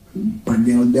 But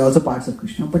they're also parts of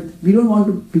Krishna. But we don't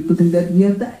want people think that we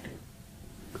are that.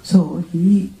 So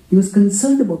he was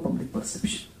concerned about public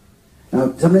perception.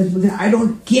 Now, sometimes people say, I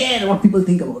don't care what people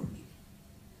think about me.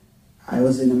 I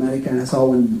was in America and I saw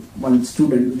one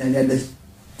student and had this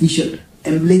t-shirt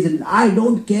emblazoned, I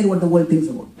don't care what the world thinks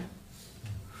about me.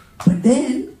 But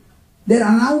then they're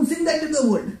announcing that to the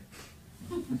world.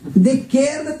 They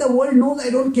care that the world knows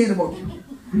I don't care about you.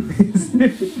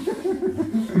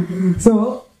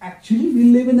 So actually we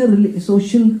live in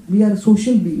we are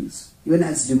social beings. Even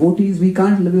as devotees, we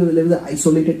can't live in an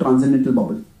isolated transcendental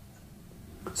bubble.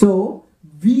 So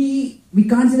we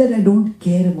can't say that I don't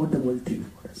care about the world thinks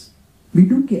about us. We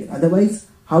do care. Otherwise,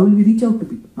 how will we reach out to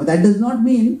people? Now that does not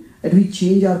mean that we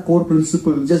change our core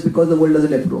principles just because the world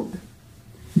doesn't approve them.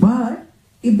 But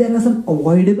if there are some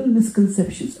avoidable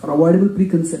misconceptions or avoidable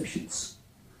preconceptions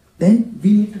then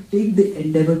we need to take the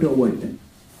endeavor to avoid them.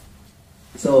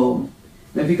 So,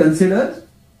 if we consider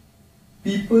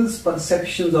people's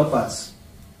perceptions of us,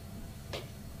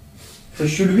 so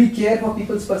should we care for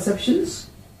people's perceptions?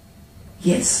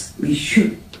 Yes, we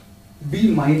should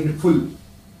be mindful.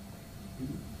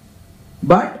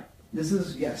 But this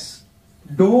is, yes,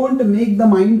 don't make the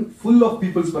mind full of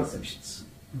people's perceptions.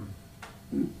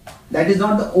 That is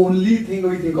not the only thing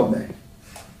we think of that.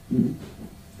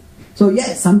 So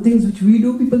yes, some things which we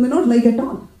do people may not like at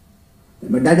all.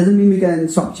 But that doesn't mean we can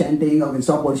stop chanting or we can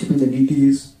stop worshipping the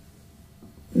deities.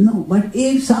 No, but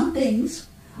if some things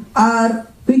are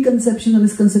preconceptions or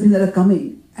misconceptions that are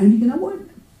coming and we can avoid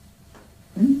them,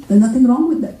 then there's nothing wrong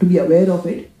with that. To be aware of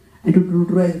it and to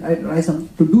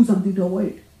do something to avoid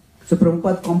it. So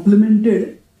Prabhupada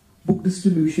complemented book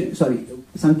distribution,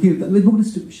 Sankirtan with book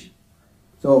distribution.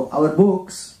 So our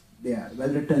books, they are well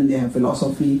written, they have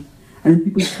philosophy, and when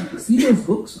people see those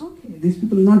books, okay, these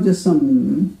people are not just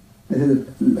some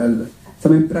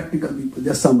impractical people,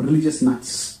 just some religious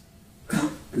nuts.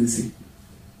 You see.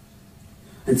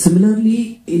 And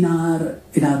similarly, in our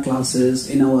classes,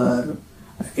 in our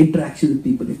interaction with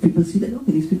people, if people see that,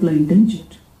 okay, these people are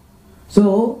intelligent.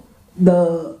 So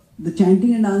the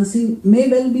chanting and dancing may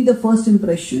well be the first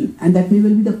impression, and that may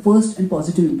well be the first and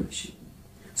positive impression.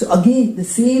 So again, the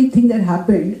same thing that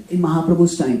happened in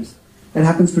Mahaprabhu's times, that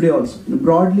happens today also.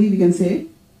 Broadly, we can say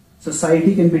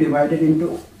society can be divided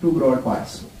into two broad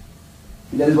parts.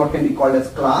 There is what can be called as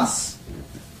class,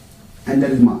 and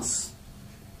there is mass.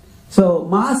 So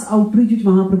mass outreach which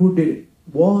Mahaprabhu did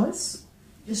was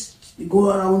just go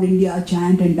around India,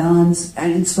 chant and dance,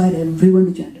 and inspire everyone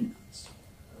to chant and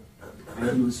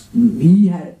dance. He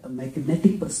had a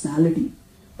magnetic personality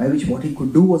by which what he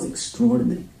could do was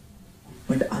extraordinary.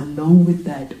 But along with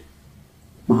that,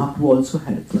 Mahaprabhu also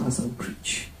had a class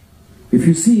outreach. If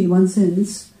you see, in one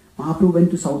sense, Mahaprabhu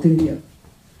went to South India.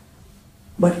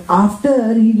 But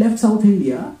after he left South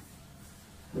India,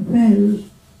 well,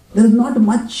 there is not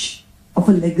much of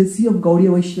a legacy of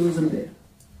Gaudiya Vaishnavism there.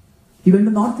 He went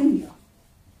to North India.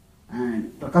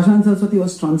 And Prakashananda Saraswati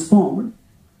was transformed.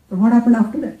 But what happened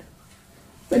after that?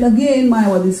 Well, again,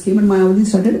 Mayavadis came and Mayavadis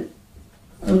started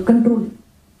controlling.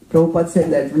 Prabhupada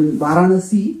said that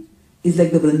Varanasi is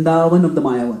like the Vrindavan of the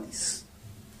Mayavadis.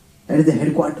 That is the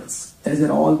headquarters. That is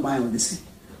where all Mayavadis are.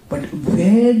 But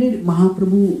where did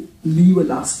Mahaprabhu leave a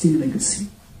lasting legacy?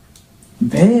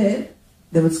 Where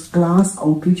there was class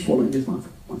outreach following his mass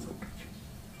outreach.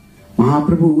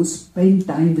 Mahaprabhu spent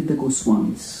time with the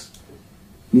Goswamis.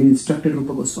 He instructed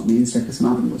Rupa Goswami, he instructed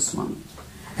Sanatana Goswami.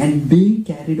 And they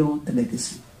carried on the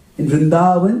legacy. In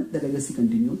Vrindavan, the legacy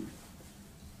continued.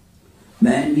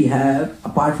 Then we have,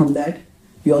 apart from that,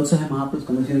 we also have Mahaprabhu's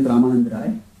conversation with Ramanand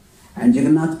Rai. And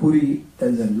Jagannath Puri, there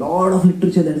is a lot of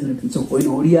literature that is written. So in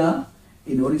Odia,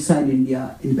 in Orissa in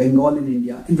India, in Bengal in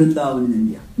India, in Vrindavan in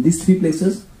India. These three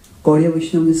places, Gaudiya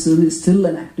Vaishnavism is still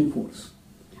an active force.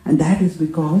 And that is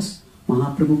because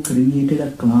Mahaprabhu created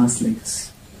a class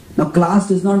legacy. Now class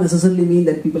does not necessarily mean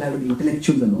that people have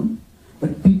intellectuals alone,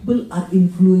 but people are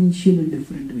influential in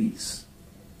different ways.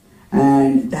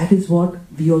 And that is what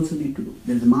we also need to do.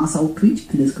 There is mass outreach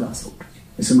and there is class outreach.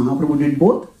 So Mahaprabhu did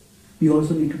both, we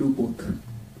also need to do both.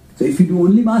 So if we do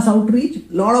only mass outreach,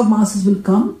 a lot of masses will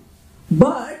come,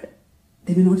 but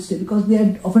they may not stay because they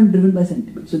are often driven by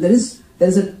sentiment. So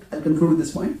I'll conclude with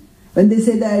this point. When they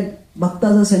say that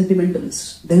bhaktas are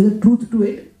sentimentalists, there is a truth to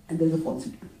it and there is a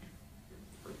falsity to it.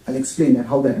 I'll explain that,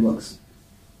 how that works.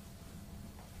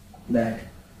 That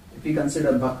if we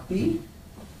consider bhakti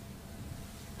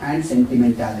and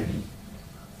sentimentality.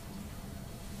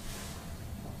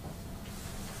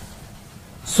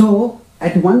 So,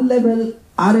 at one level,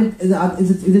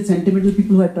 is it sentimental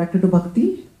people who are attracted to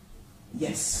bhakti?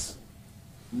 Yes.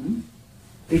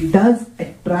 It does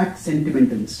attract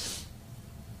sentimentalists.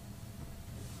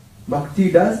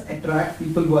 Bhakti does attract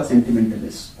people who are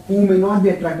sentimentalists, who may not be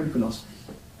attracted to philosophy.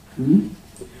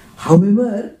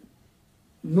 However,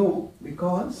 no,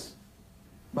 because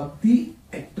bhakti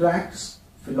attracts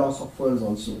philosophers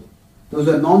also. Those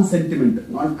are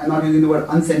non-sentimental. I'm not using the word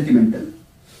unsentimental,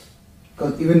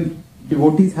 because even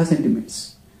devotees have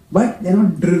sentiments, but they are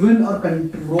not driven or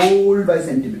controlled by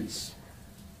sentiments.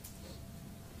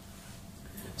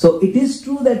 So it is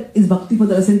true that is bhakti for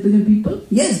the less intelligent people?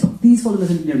 Yes, bhakti is for the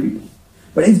less intelligent people.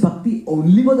 But is bhakti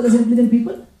only for the less intelligent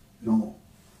people? No.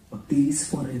 Bhakti is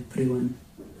for everyone.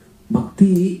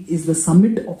 Bhakti is the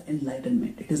summit of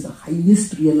enlightenment. It is the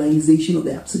highest realization of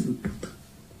the absolute truth.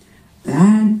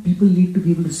 And people need to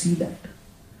be able to see that.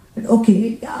 That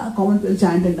okay, yeah, common people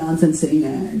chant and dance and sing,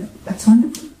 and that's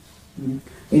wonderful. In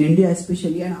India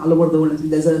especially and all over the world,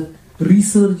 there's a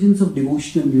resurgence of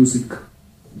devotional music.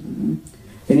 In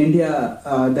India,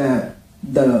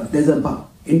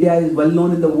 India is well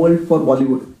known in the world for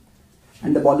Bollywood,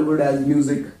 and the Bollywood has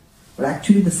music. But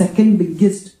actually, the second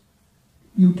biggest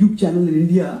YouTube channel in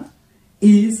India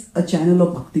is a channel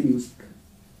of bhakti music,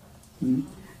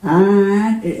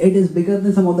 and it is bigger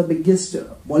than some of the biggest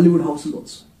Bollywood houses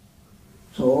also.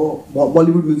 So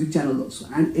Bollywood music channels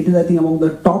also, and it is, I think, among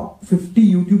the top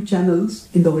 50 YouTube channels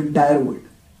in the entire world.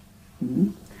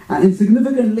 And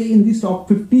significantly, in these top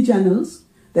 50 channels,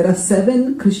 there are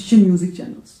 7 Christian music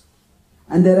channels,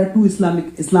 and there are 2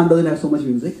 Islamic. Islam doesn't have so much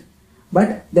music,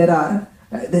 but there are.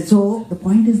 So the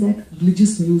point is that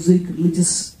religious music,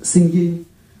 religious singing,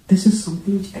 this is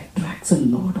something which attracts a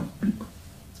lot of people,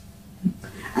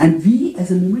 and we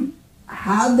as a movement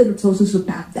have the resources to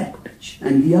tap that potential,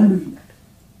 and we are doing that.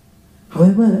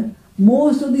 However,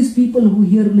 most of these people who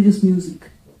hear religious music,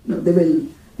 they'll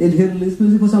hear religious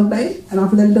music for some time, and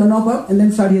after that they'll turn off and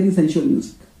then start hearing sensual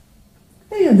music.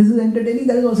 Yeah, this is entertaining,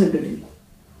 that is also entertaining.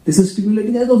 This is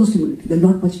stimulating, that is also stimulating. There's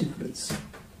not much difference.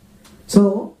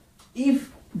 So, if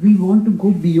we want to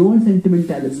go beyond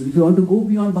sentimentalism, if we want to go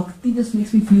beyond bhakti, just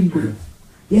makes me feel good.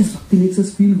 Yes, bhakti makes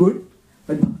us feel good,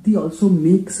 but bhakti also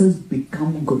makes us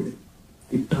become good.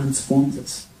 It transforms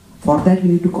us. For that,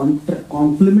 we need to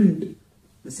complement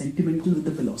the sentimental with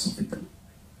the philosophical.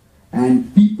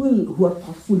 And people who are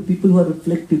thoughtful, people who are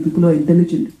reflective, people who are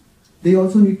intelligent, they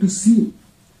also need to see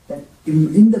that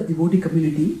in the devotee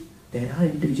community, there are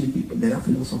intelligent people, there are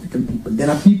philosophical people, there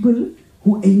are people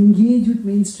who engage with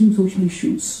mainstream social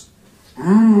issues,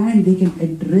 and they can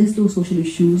address those social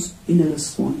issues in a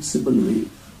responsible way.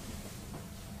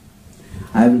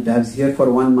 I was here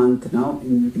for 1 month now.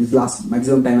 In this last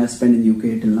maximum time I spent in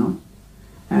UK till now,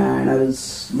 and I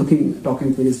was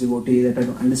talking to this devotee that I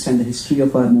understand the history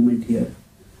of our movement here.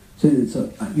 So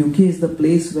UK is the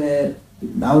place where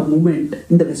our movement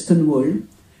in the Western world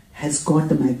has got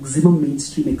the maximum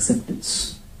mainstream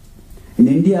acceptance. In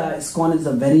India, ISKCON is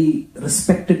a very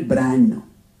respected brand now.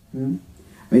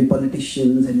 Many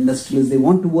politicians and industrialists, they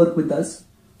want to work with us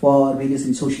for various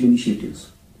social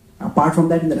initiatives. Apart from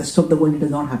that, in the rest of the world, it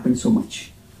has not happened so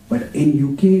much. But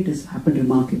in UK, it has happened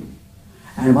remarkably.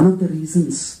 And one of the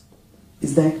reasons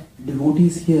is that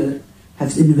devotees here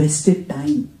have invested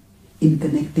time in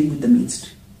connecting with the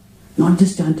mainstream. Not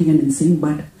just chanting and dancing,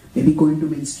 but maybe going to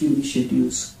mainstream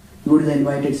initiatives. Devotees are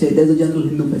invited, say, there's a general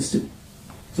Hindu festival.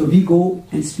 So we go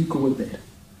and speak over there.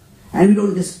 And we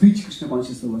don't just preach Krishna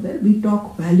consciousness over there. We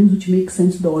talk values which make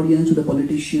sense to the audience, to the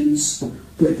politicians,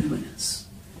 to everyone else.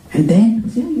 And then,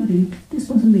 yeah, this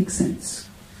person makes sense.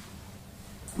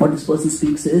 What this person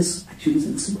speaks is actually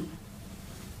sensible.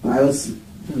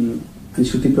 And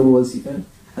Shruti Prabhu was here.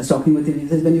 I was talking with him. He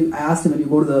says, I asked him, when you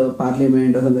go to the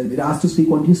parliament or something, we're asked to speak,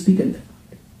 what do you speak at that?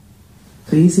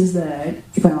 So he says that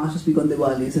if I'm asked to speak on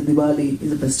Diwali, he says Diwali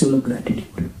is a festival of gratitude.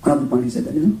 One of the points he said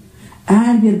that,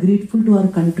 And we are grateful to our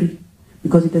country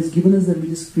because it has given us the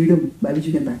religious freedom by which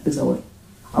we can practice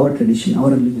our tradition, our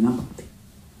religion, our bhakti.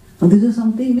 Now this is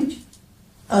something which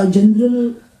a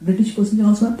general British person can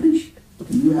also appreciate.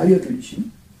 Okay, you have your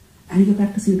tradition and you can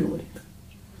practice it over here.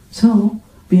 So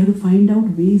we have to find out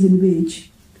ways in which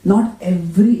not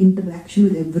every interaction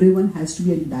with everyone has to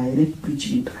be a direct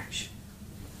preaching interaction.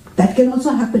 That can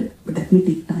also happen, but that may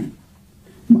take time.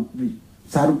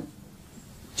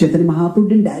 Chaitanya Mahaprabhu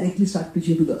didn't directly start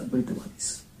preaching to the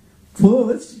Advaitavadis.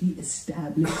 First, he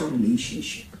established a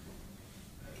relationship.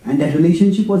 And that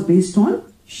relationship was based on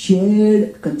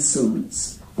shared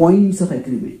concerns, points of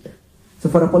agreement. So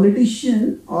for a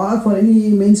politician or for any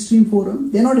mainstream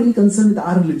forum, they're not really concerned with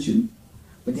our religion,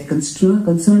 but they're concerned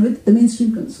with the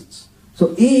mainstream concerns.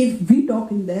 So if we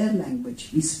talk in their language,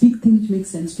 we speak things which make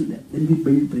sense to them, then we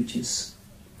build bridges.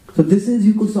 So this is,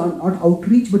 you could say, not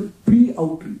outreach, but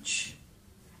pre-outreach.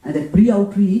 And that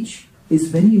pre-outreach is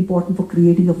very important for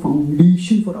creating a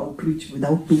foundation for outreach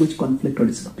without too much conflict or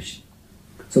disruption.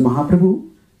 So Mahaprabhu,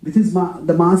 with his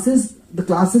the masses, the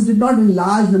classes did not in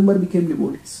large number became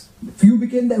devotees. The few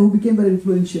who became very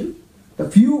influential. The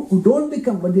few who don't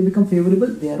become, but they become favorable,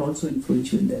 they are also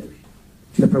influential in their way.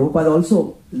 Srila Prabhupada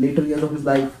also, later years of his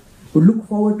life, would look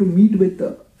forward to meet with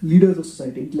leaders of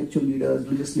society, intellectual leaders,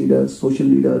 religious leaders, social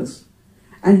leaders,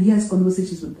 and he has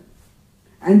conversations with them.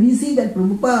 And we see that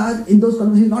Prabhupada, in those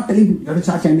conversations, is not telling people, you have to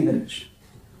start chanting Hare Krishna.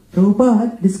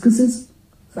 Prabhupada discusses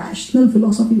rational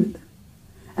philosophy with them.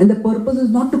 And the purpose is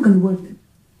not to convert them.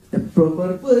 The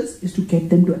purpose is to get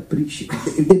them to appreciate.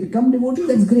 If they become devotees,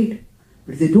 that's great.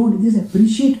 But if they don't, they just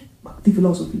appreciate Bhakti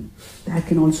philosophy. That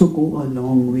can also go a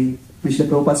long way. When Srila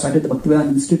Prabhupada started the Bhaktivedanta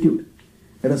Institute,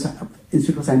 that was an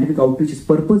Institute for Scientific Outreach, his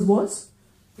purpose was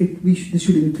this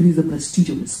should increase the prestige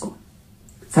of ISKCON.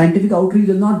 Scientific outreach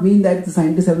does not mean that the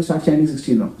scientists have to start chanting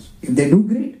 16 rounds. If they do,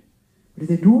 great. But if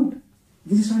they don't,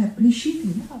 they just start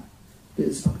appreciating. Yeah,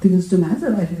 this bhakti wisdom has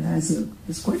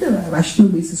quite a rational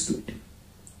basis to it.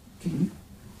 Okay.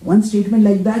 One statement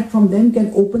like that from them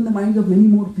can open the minds of many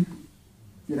more people.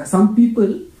 There are some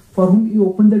people for whom you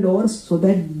open the doors so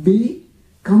that they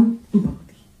come to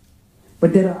bhakti.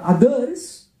 But there are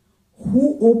others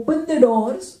who open the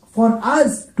doors for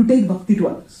us to take bhakti to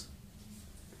others.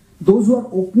 Those who are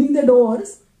opening the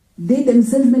doors, they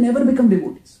themselves may never become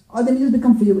devotees, or they may just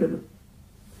become favorable.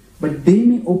 But they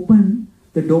may open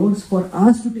the doors for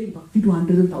us to take bhakti to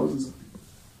hundreds and thousands of people.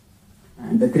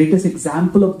 And the greatest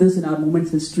example of this in our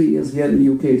movement's history is here in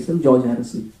the UK itself, George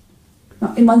Harrison.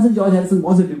 Now, in one sense, George Harrison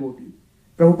was a devotee.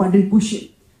 Prabhupada didn't push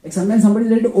it. Like sometimes somebody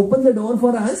is ready to open the door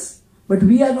for us, but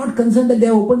we are not concerned that they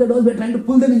have opened the doors, we are trying to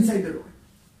pull them inside the door.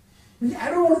 We say, I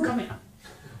don't want to come in.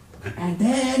 And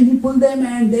then we pull them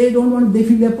and they don't want to, they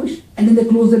feel they are pushed, and then they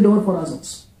close the door for us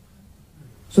also.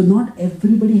 So not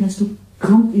everybody has to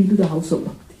come into the house of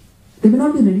bhakti. They may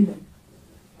not be ready then.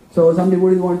 So some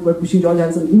devotees were pushing George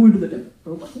Harrison, move into the temple.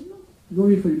 Prabhupada said, no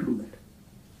need for you to do that.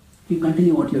 You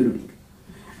continue what you are doing.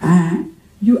 And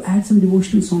you add some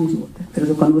devotional songs over there. There is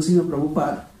a conversation of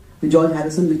Prabhupada with George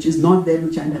Harrison which is not there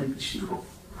to chant Hare Krishna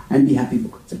and be happy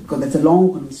book. Because that's a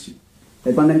long conversation.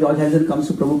 That one time George Harrison comes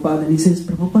to Prabhupada and he says,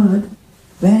 Prabhupada,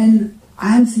 when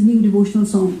I am singing devotional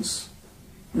songs,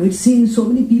 it seems so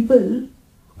many people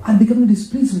are becoming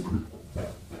displeased with me.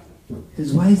 He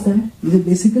says, why is that? He said,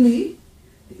 basically,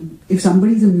 if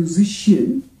somebody is a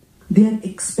musician, they are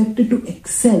expected to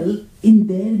excel in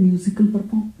their musical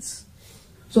performance.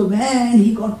 So when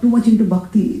he got too much into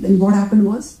bhakti, then what happened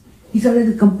was, he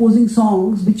started composing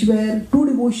songs which were too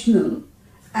devotional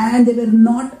and they were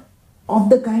not of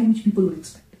the kind which people would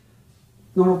expect.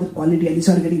 Not of the quality, and he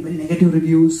started getting very negative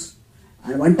reviews.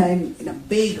 And one time in a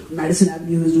big Madison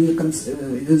Avenue, he was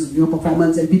doing his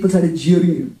performance and people started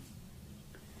jeering him.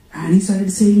 And he started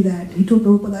saying that, he told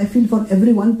Prabhupada, I feel for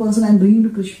every one person I am bringing to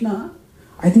Krishna,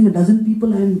 I think a dozen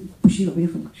people I am pushing away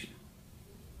from Krishna.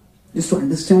 Just to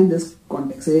understand this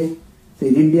context, say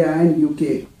in India and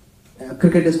UK,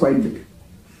 cricket is quite big.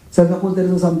 So suppose there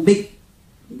is some big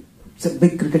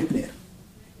cricket player.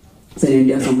 Say in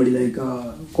India, somebody like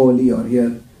Kohli or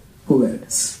here, whoever it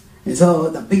is. And so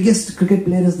the biggest cricket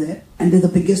player is there, and there's the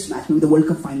biggest match, maybe the World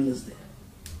Cup final is there.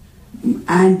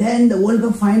 And then the World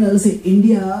Cup final, say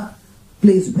India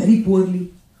plays very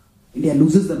poorly, India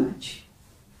loses the match.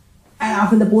 And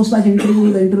after the post-match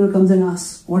interview, the interviewer comes and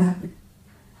asks, what happened?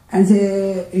 And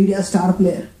say India's star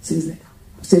player says that.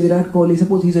 Say Virat Kohli,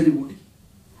 suppose he's a devotee.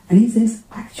 And he says,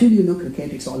 actually,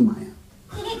 cricket, it's all Maya.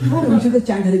 We should just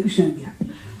chant Hare Krishna and be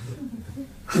happy.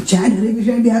 To chant Hare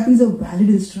Krishna and be happy is a valid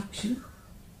instruction.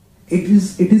 It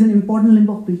is an important limb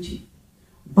of preaching.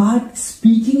 But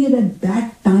speaking it at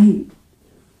that time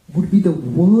would be the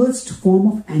worst form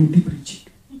of anti-preaching.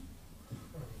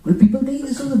 When people think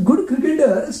this was a good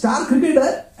cricketer, a star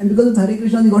cricketer, and because of Hare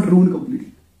Krishna, they got ruined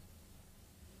completely.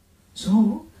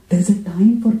 So, there is a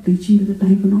time for preaching, there is a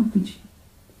time for not preaching.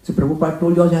 So, Prabhupada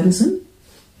told George Harrison,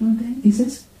 he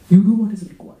says, you do what is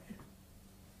required.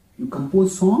 You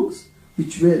compose songs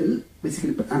which will,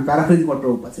 basically, I'm paraphrasing what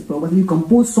Prabhupada said. Prabhupada said, you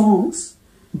compose songs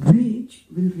which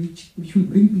will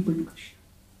bring people to Krishna.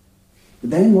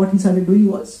 Then what he started doing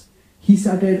was, he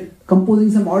started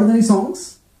composing some ordinary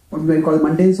songs, what we might call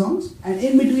mundane songs, and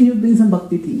in between he would bring some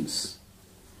bhakti themes.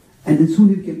 And then soon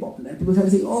he became popular. And people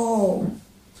started saying, oh,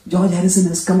 George Harrison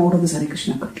has come out of this Hare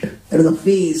Krishna cult. There is a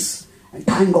phase, and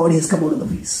thank God he has come out of the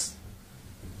phase.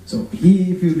 So if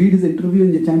you read his interview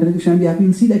in Chant Hare Krishna and be happy,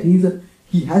 you'll see that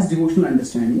he has devotional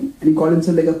understanding, and he called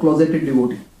himself like a closeted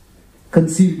devotee,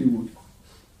 concealed devotee.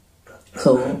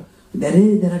 So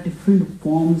there are different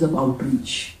forms of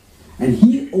outreach, and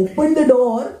he opened the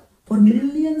door for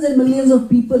millions and millions of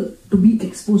people to be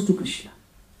exposed to Krishna.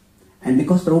 And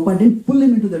because Prabhupada didn't pull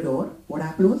him into the door, what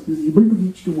happened was he was able to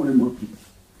reach to more and more people.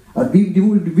 We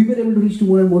were able to reach to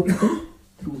more and more people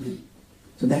through him.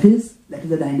 So that is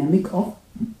the dynamic of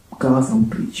class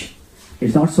outreach.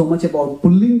 It's not so much about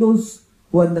pulling those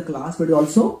who are in the class, but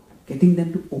also getting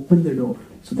them to open the door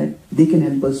so that they can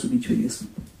help us to reach various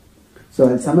people. So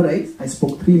I'll summarize. I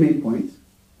spoke 3 main points.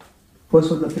 First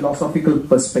was the philosophical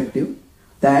perspective,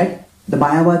 that the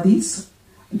Mayavadis,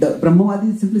 the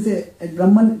Brahmavadis simply say at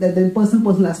Brahman that the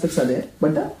personal aspects are there,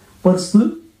 but the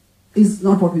personal is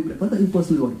not what we prefer, the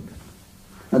impersonal is what we prefer.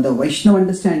 Now the Vaishnava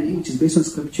understanding, which is based on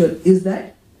scripture, is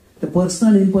that the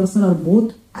personal and impersonal are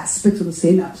both aspects of the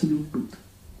same absolute truth.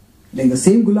 Like the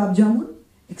same gulab jamun,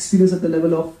 experienced at the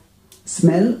level of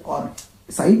smell or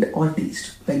sight or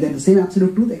taste. Like they're the same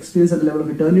absolute truth experienced at the level of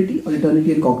eternity or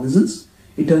eternity and cognizance,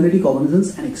 and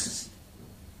ecstasy.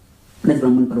 That's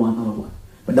Brahman, Paramatma, Bhagavan.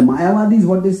 But the Mayavadis,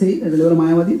 what they say, at the level of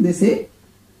Mayavadis, they say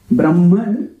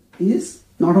Brahman is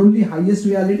not only highest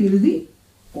reality, it is the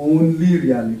only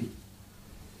reality.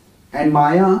 And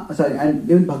Maya, and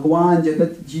even Bhagavan,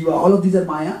 Jagat, Jiva, all of these are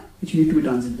Maya, which need to be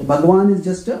transcended. The Bhagavan is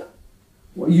just a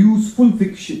useful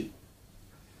fiction,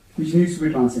 which needs to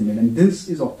be transcended. And this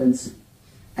is offensive.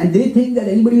 And they think that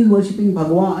anybody who is worshipping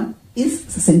Bhagavan is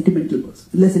a sentimental person,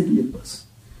 less intelligent person.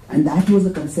 And that was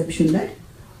the conception that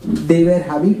they were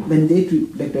having when they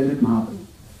lectured with Mahaprabhu.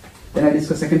 Then I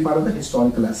discussed the second part of the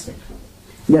historical aspect.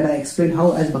 That I explained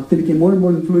how as Bhakti became more and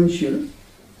more influential,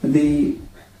 the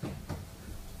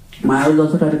Mayavadis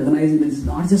also tried to recognize it is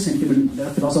not just sentiment, there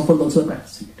are philosophers also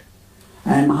practicing it.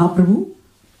 And Mahaprabhu,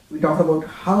 we talked about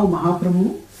how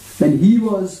Mahaprabhu, when he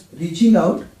was reaching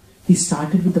out, he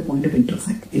started with the point of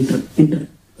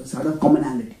sort of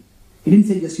commonality. He didn't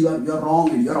say just you are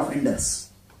wrong and you are offenders.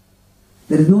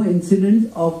 There is no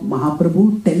incident of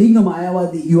Mahaprabhu telling a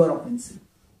Mayavadi you are offensive.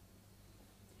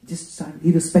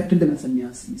 He respected them as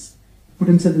sannyasis, put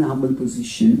himself in a humble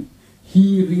position.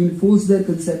 He reinforced their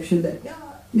conception that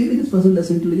maybe this person is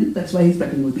intelligent, that's why he's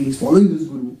practicing bhakti, he's following this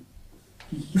guru.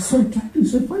 He's so attractive,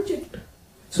 so effulgent.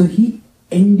 So he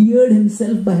endeared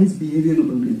himself by his behavioral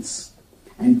brilliance.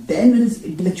 And then when his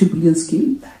intellectual brilliance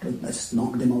came, that just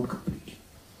knocked them out completely.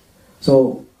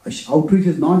 So outreach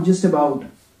is not just about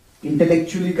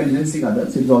intellectually convincing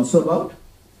others, it is also about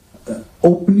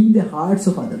opening the hearts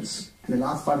of others. And the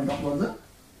last part we talked about the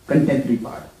contemporary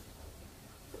part.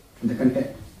 The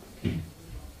content.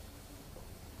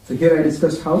 So here I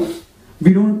discussed how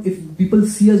if people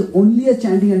see us only as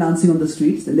chanting and dancing on the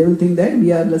streets, then they will think that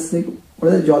we are less like,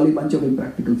 what a jolly bunch of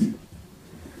impractical people.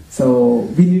 So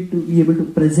we need to be able to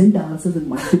present ourselves in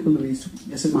multiple ways.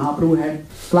 Just as Mahaprabhu had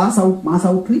mass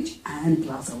outreach and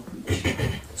class outreach.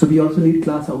 So we also need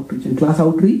class outreach. And class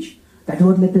outreach, that is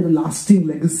what led to the lasting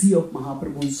legacy of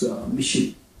Mahaprabhu's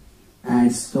mission.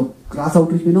 And so class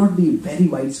outreach may not be very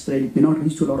widespread, it may not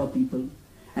reach to a lot of people,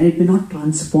 and it may not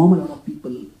transform a lot of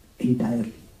people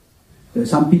entirely. There are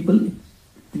some people,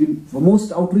 for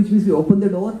most outreach means we open the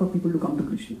door for people to come to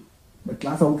Krishna. But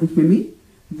class outreach may mean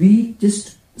we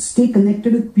just stay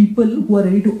connected with people who are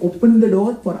ready to open the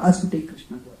door for us to take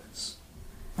Krishna to others.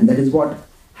 And that is what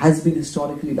has been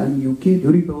historically done in UK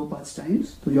during Prabhupada's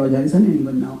times, to George Harrison, and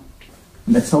even now.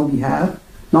 And that's how we have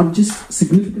not just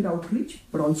significant outreach,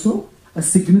 but also a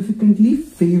significantly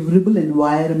favorable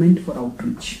environment for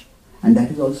outreach. And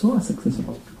that is also a success of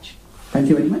outreach. Thank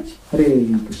you very much. Hare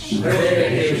Krishna.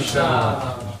 Hare Krishna.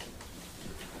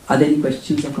 Are there any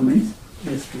questions or comments?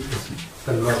 Yes, please.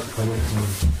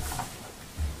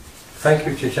 Thank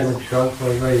you, Chaitanya Charan, for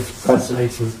a very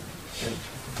fascinating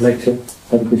lecture.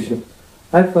 Hare Krishna.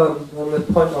 I've, on the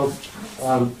point of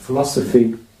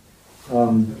philosophy,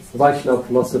 Vaishnava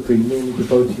philosophy, me and the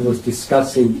devotee was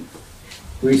discussing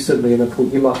recently, and I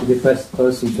thought you might be the best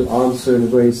person to answer in a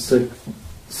very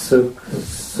succinct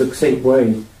way.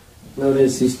 You know,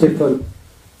 there's these different,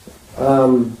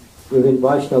 within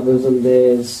Vaishnavism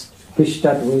there's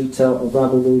Vishtadvaita of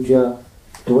Ramanuja,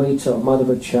 Dvaita of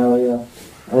Madhvacharya,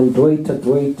 and Dvaita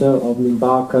of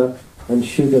Nimbaka, and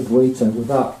Shuddha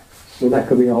Without, I mean, that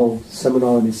could be a whole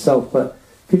seminar in itself, but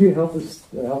could you help me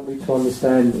to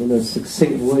understand in a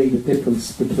succinct way the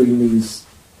difference between these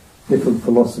different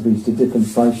philosophies, the different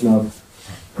Vaishnava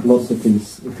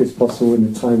philosophies, if it's possible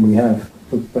in the time we have?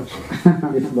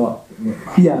 If not,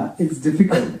 yeah, it's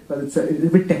difficult, but it's a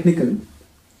bit technical.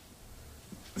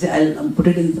 So I'll put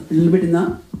it in a little bit in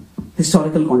a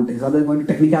historical context, rather than going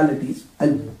to technicalities.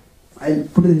 I'll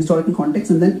put it in historical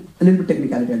context and then a little bit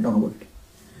technicality I'll talk about it.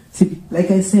 See,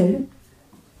 like I said,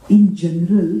 in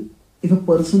general, if a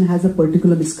person has a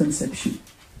particular misconception,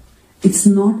 it's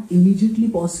not immediately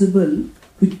possible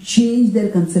to change their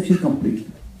conception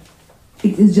completely.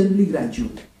 It is generally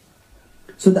gradual.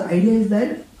 So the idea is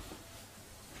that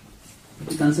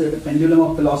we consider the pendulum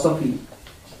of philosophy,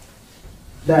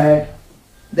 that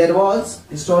there was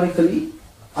historically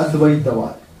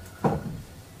Advaitavad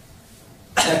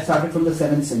that started from the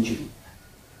 7th century.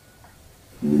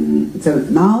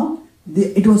 Now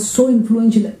it was so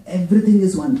influential that everything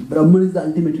is one. Brahman is the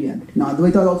ultimate reality. Now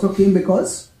Advaita also came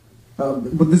because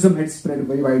Buddhism had spread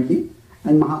very widely,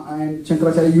 and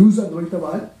Shankaracharya used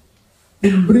Advaitavad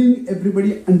to bring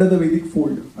everybody under the Vedic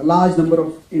fold. A large part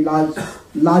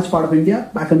of India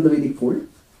back under the Vedic fold.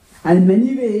 And in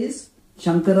many ways,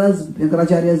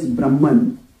 Shankaracharya's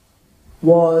Brahman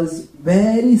was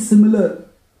very similar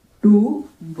to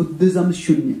Buddhism's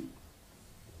Shunya.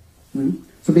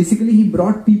 So basically he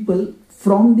brought people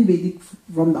from the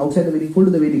outside the Vedic fold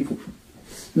to the Vedic fold.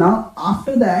 Now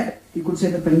after that, you could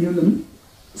say the pendulum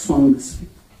swung this way.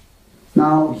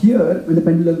 Now here, when the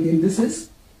pendulum came, this is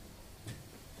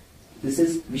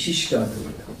Vishishta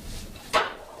Advaita.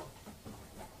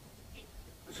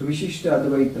 So Vishishta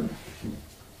Advaita.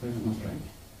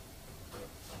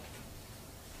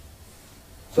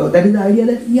 So that is the idea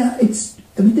that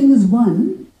everything is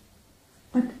one,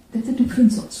 but there's a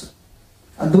difference also.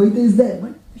 Advaita is there,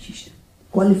 but Vishishta,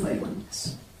 qualified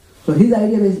oneness. So his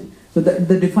idea is, so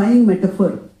the defining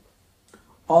metaphor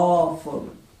of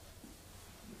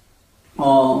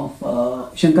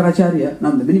Shankaracharya,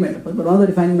 not the many metaphors, but one of the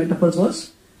defining metaphors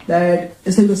was that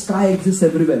it's like the sky exists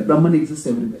everywhere, Brahman exists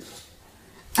everywhere.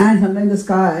 And sometimes the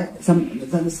sky,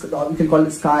 you can call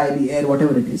it sky, the air,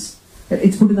 whatever it is,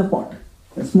 it's put in a pot.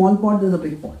 A small pot, there's a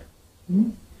big pot.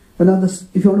 So now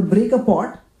if you want to break a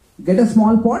pot, get a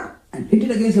small pot and hit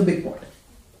it against a big pot.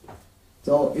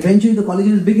 So eventually the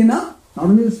collision is big enough, not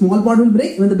only the small pot will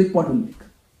break, even the big pot will break.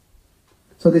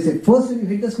 So they say, first when you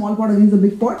hit the small pot against the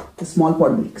big pot, the small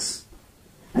pot breaks.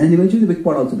 And then eventually the big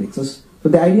pot also breaks. So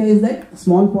the idea is that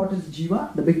small pot is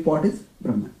Jiva, the big pot is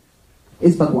Brahman,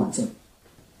 is Bhagwan.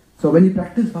 So when you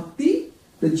practice Bhakti,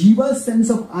 the Jiva's sense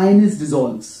of I-ness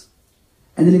dissolves.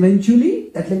 And then eventually,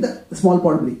 that's like the small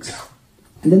pot breaks.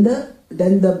 And then the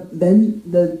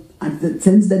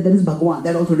sense that there is Bhagwan,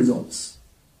 that also dissolves.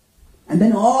 And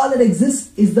then all that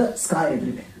exists is the sky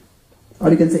everywhere.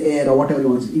 Or you can say air or whatever you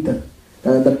want to say, ether.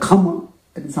 The Kama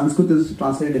in Sanskrit is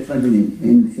translated differently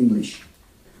in English.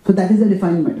 So that is the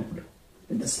defining metaphor.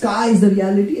 The sky is the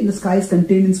reality and the sky is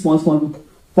contained in small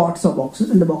pots or boxes,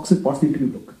 and the boxes pots need to be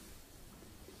broken.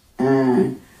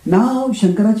 And now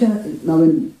Shankaracharya,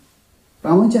 when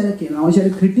Ramacharya came,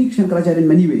 Ramacharya critiqued Shankaracharya in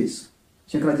many ways,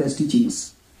 Shankaracharya's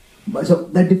teachings. But so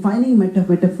the defining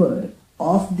metaphor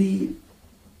of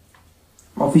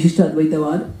Vishishta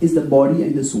Advaitavad is the body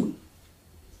and the soul.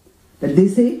 That they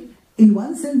say, in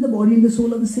one sense, the body and the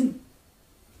soul are the same.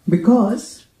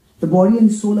 Because the body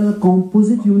and soul are a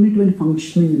composite unit when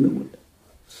functioning in the world.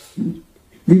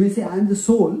 We may say, I am the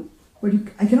soul, but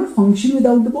I cannot function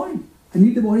without the body. I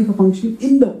need the body for functioning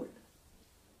in the world.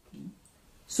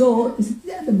 So,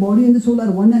 the body and the soul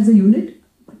are one as a unit,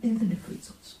 but there is a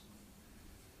difference also.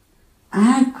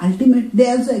 And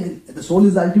they also agree that the soul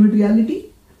is the ultimate reality.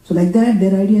 So like that,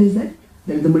 their idea is that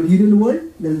there is the material world,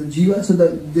 there is the Jiva. So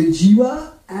the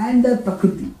Jiva and the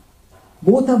Prakriti,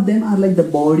 both of them are like the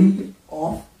body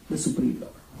of the Supreme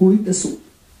Lord, who is the soul.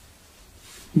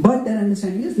 But their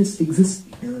understanding is this exists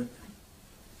eternally.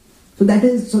 So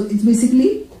it's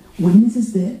basically, oneness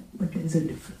is there, but there is a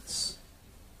difference.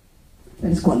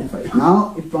 That is qualified.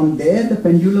 Now, if from there the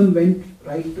pendulum went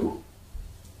right to,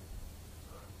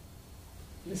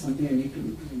 there's something I need to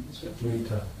do in this way.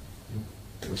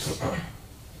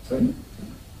 Sorry?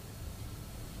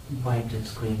 White and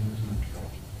screen is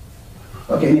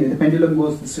not. Okay, anyway, the pendulum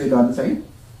goes this way to the other side.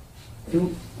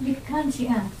 You can't see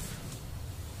us.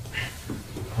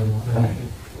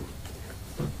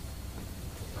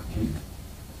 Okay.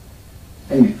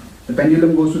 Anyway, the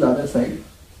pendulum goes to the other side.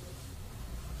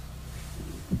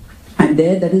 And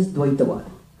there, that is Dvaitavad.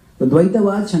 The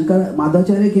Dvaitavad, Shankara,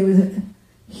 Madhacharya came and said,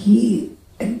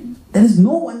 there is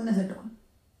no oneness at all.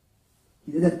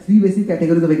 There are three basic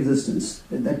categories of existence.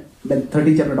 That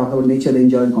 30th chapter talks about nature, the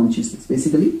enjoy, and consciousness.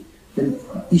 Basically, then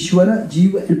Ishvara,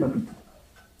 Jiva, and Prakriti.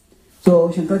 So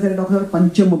Shankaracharya talks about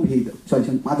Panchama Bheda. Sorry,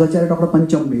 Madhacharya talks about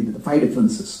Panchama Bheda, the 5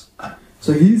 differences.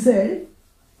 So he said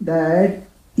that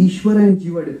Ishvara and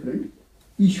Jiva are different,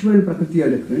 Ishvara and Prakriti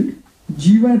are different,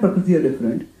 Jiva and Prakriti are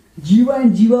different, Jiva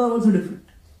and Jiva are also different,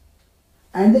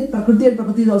 and then Prakriti and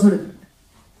Prakriti is also different.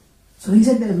 So he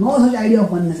said there is no such idea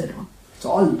of oneness at all. It's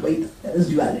all Dvaita, there is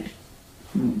duality.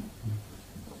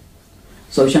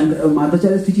 So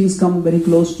Madhacharya's teachings come very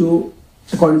close to,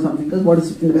 according to something, because what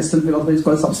is in the Western philosophy is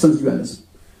called substance dualism.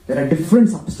 There are different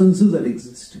substances that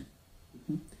exist,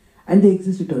 and they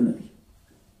exist eternally.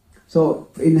 So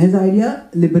in his idea,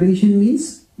 liberation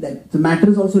means that the matter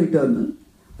is also eternal,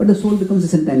 but the soul becomes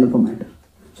disentangled from matter.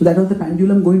 So that was the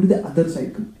pendulum going to the other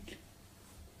side completely.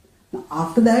 Now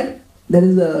after that, there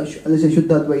is a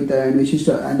Shuddha Advaita and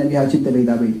Vishishta, and then we have Achinta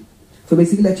Bheda. So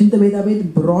basically Achinta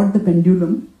Bheda brought the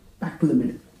pendulum back to the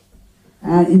middle.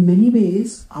 And in many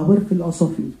ways, our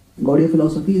philosophy, Gaudiya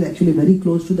philosophy, is actually very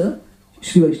close to the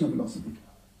Sri Vaishnava philosophy.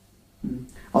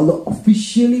 Although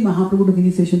officially Mahaprabhu took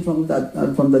initiation from the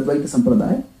Advaita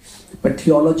Sampradaya, but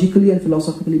theologically and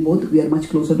philosophically both, we are much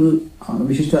closer to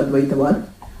Vishishta Advaitavad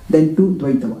than to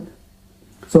Dvaitavad.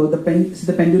 So the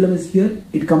pendulum is here,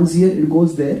 it comes here, it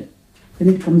goes there,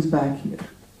 then it comes back here.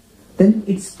 then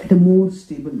it's at a more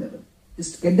stable level.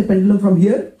 Just get the pendulum from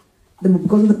here, then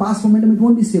because of the past momentum, it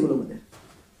won't be stable over there.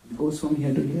 It goes from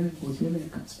here to here, it goes here, and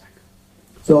it comes back.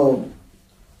 So,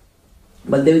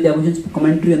 Baldev Vyabhushan's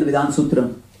commentary on the Vedanta Sutra,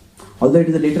 although it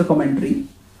is a later commentary,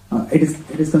 it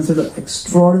is considered an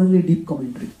extraordinarily deep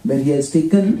commentary, where he has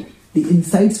taken the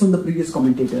insights from the previous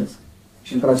commentators,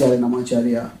 Shankaracharya,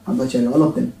 Namacharya, Advaicharya, all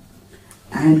of them,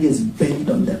 and he has built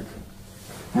on them.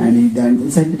 And the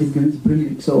insight that he is given is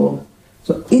brilliant. So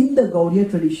in the Gaudiya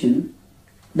tradition,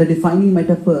 the defining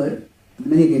metaphor,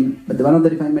 many again, but one of the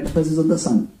defining metaphors is of the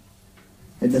sun.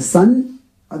 That the sun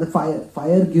or the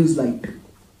fire gives light.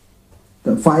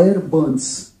 The fire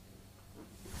burns.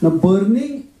 Now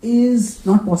burning is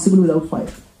not possible without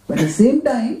fire. But at the same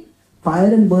time,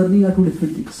 fire and burning are two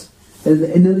different things. There is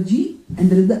the energy and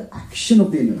there is the action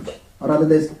of the energy. Or rather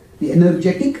there is the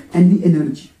energetic and the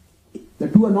energy. The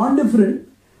two are not different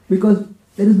because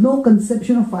there is no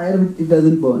conception of fire if it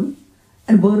doesn't burn.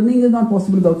 And burning is not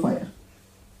possible without fire.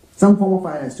 Some form of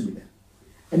fire has to be there.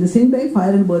 At the same time,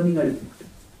 fire and burning are different.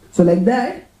 So like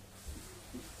that,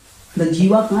 the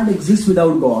jiva can't exist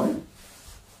without God.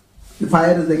 The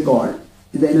fire is like God,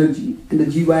 is the energy, and the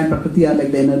jiva and prakriti are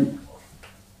like the energy.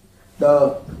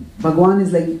 The Bhagwan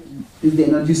is the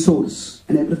energy source,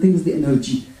 and everything is the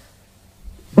energy.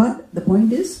 But the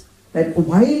point is that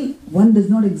while one does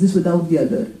not exist without the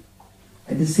other,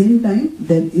 at the same time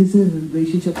there is a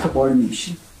relationship of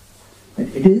subordination.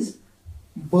 That it is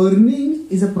burning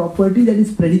is a property that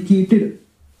is predicated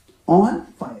on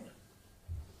fire.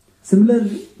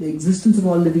 Similarly, the existence of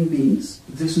all living beings,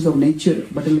 existence of nature,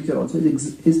 material nature also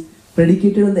is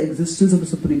predicated on the existence of the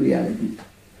supreme reality.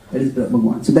 That is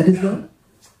Bhagwan. So that is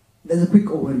a quick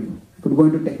overview. We could go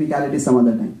into technicality some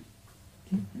other time.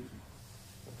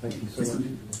 Thank you so much.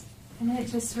 Can I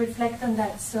just reflect on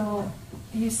that? So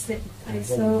you said,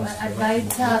 so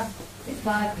Advaita,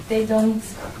 but they don't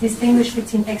distinguish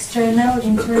between external,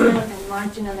 internal, and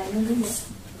marginal energies.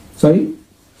 Sorry?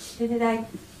 Did I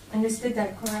understood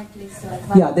that correctly? So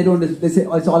Yeah, they don't. They say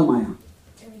it's all Maya.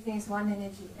 everything is one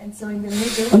energy, and so in the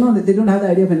middle. Oh, no, they don't have the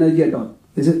idea of energy at all.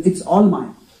 They say it's all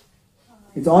Maya.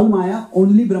 It's all Maya.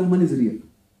 Only Brahman is real.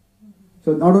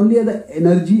 So not only are the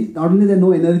energy, not only there are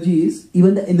no energies,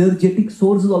 even the energetic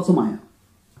source is also Maya.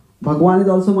 Bhagwan is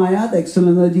also Maya. The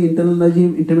external energy, internal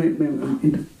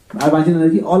energy, marginal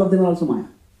energy, all of them are also Maya.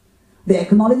 They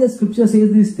acknowledge that Scripture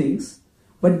says these things,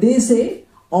 but they say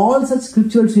all such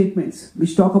scriptural statements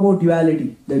which talk about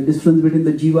duality, the difference between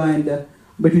the jiva and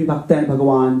between Bhakta and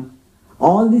Bhagavan,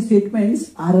 all these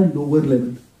statements are a lower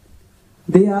level.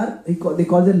 They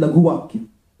call them Laghu Vakya.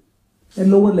 They're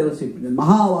lower level statements.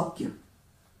 Mahavakya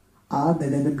are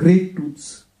the great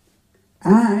truths.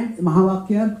 And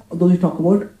Mahavakya, those who talk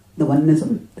about the oneness of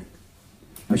everything.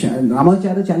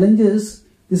 Ramacharya challenges,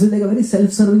 this is like a very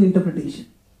self-serving interpretation.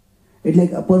 It's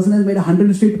like a person has made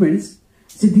 100 statements,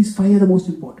 say these 5 are the most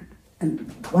important. And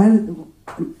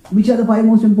which are the 5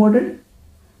 most important?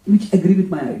 Which agree with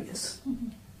my ideas.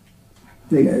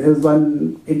 Like, there was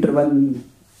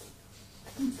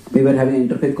we were having an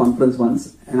interfaith conference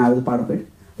once, and I was a part of it.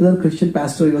 There was a Christian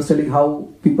pastor, he was telling how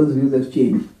people's views have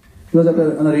changed. He was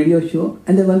on a radio show,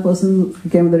 and then one person who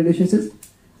came on the radio show says,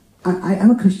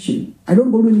 I'm a Christian. I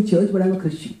don't go to any church, but I'm a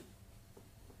Christian.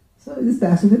 So this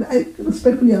pastor said, I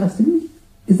respectfully asked him,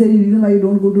 is there any reason why you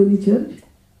don't go to any church?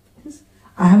 He says,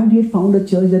 I haven't yet found a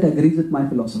church that agrees with my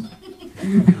philosophy.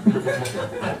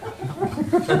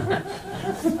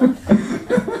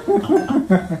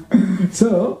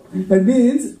 So that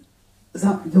means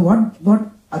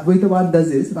what Advaitavad does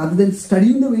is, rather than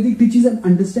studying the Vedic teachings and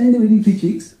understanding the Vedic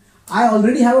teachings, I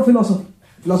already have a philosophy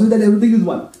that everything is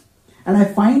one. And I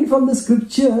find from the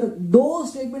scripture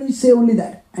those statements which say only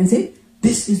that, and say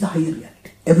this is the higher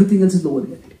reality, everything else is lower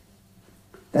reality.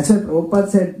 That's why Prabhupada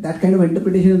said that kind of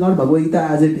interpretation is not Bhagavad Gita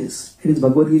as it is. It is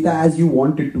Bhagavad Gita as you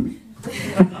want it to be.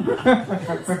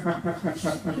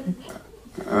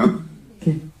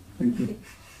 Okay, thank you.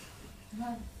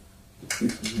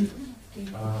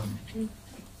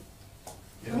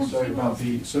 Sorry about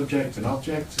the subject and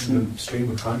object and the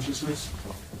stream of consciousness.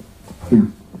 Yeah.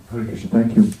 Hare Krishna,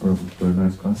 thank you for a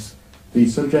nice class. The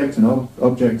subject and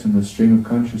object and the stream of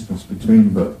consciousness between,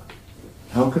 but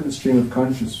how can the stream of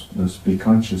consciousness be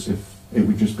conscious if it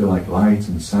would just be like light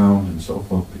and sound and so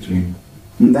forth between?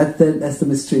 That's the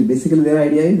mystery. Basically their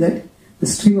idea is that the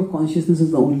stream of consciousness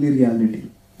is the only reality.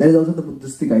 That is also the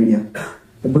Buddhistic idea.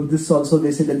 The Buddhists also,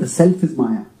 they say that the self is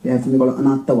Maya. They have something called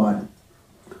Anattavada.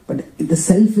 But if the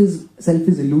self is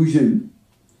illusion,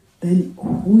 then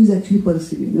who is actually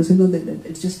perceiving? You know, that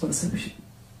it's just perception.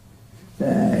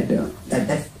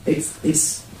 That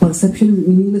it's perception is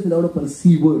meaningless without a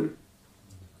perceiver.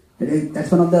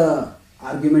 That's one of the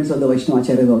arguments of the Vaishnava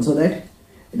Acharyas also, that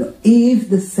if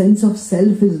the sense of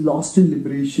self is lost in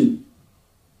liberation,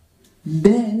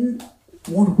 then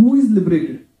who is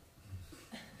liberated?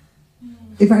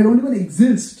 If I don't even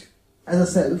exist as a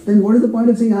self, then what is the point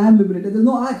of saying I am liberated? There's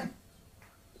no I.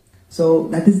 So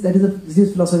that is a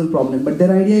serious philosophical problem. But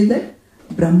their idea is that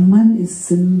Brahman is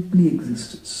simply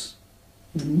existence.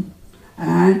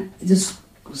 And just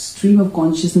a stream of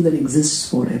consciousness that exists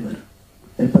forever,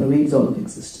 that pervades all of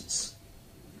existence.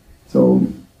 So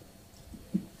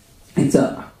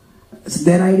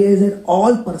their idea is that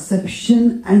all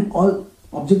perception and all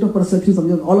object of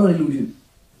perception, all are illusion.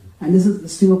 And this is the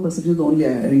stream of perception is the only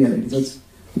reality. So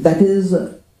that is,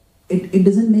 it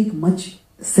doesn't make much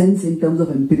sense in terms of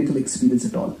empirical experience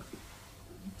at all.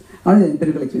 Not in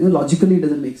empirical experience, logically it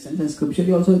doesn't make sense. And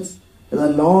scripturally also, there's a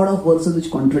lot of verses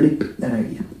which contradict that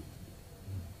idea.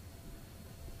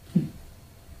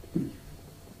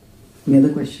 Any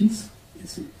other questions?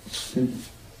 Yes.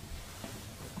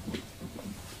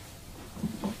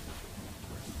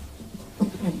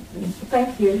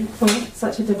 Thank you for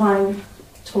such a divine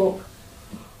talk.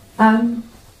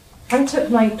 I took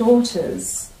my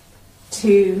daughters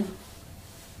to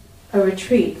a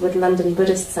retreat with London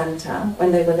Buddhist Centre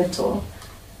when they were little,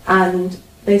 and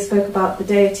they spoke about the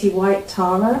deity White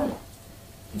Tara.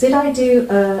 Did I do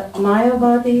a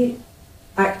Mayavadi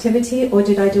activity or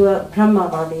did I do a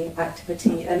Brahmavadi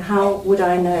activity, and how would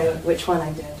I know which one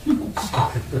I did?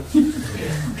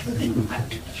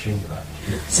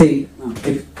 Say,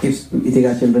 if you take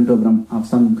our children to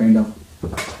some kind of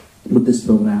Buddhist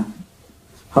program,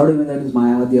 how do you know that is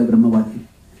Mayavadi or Brahmavadi?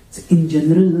 So in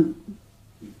general,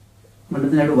 one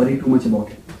doesn't have to worry too much about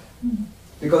it.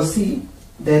 Because see,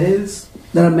 there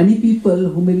are many people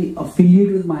who may be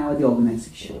affiliated with Mayavadi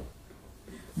organization.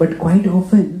 But quite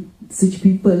often, such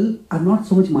people are not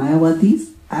so much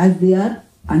Mayavadis as they are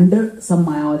under some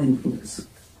Mayavadi influence.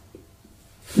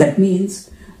 That means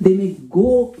they may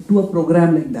go to a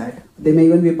program like that. They may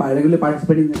even be regularly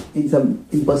participating in some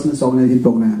in-person organizing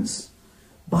programs.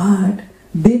 But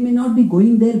they may not be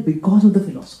going there because of the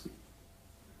philosophy.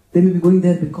 They may be going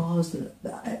there because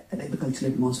I like the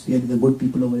cultural atmosphere, there are good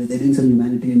people over there, they're doing some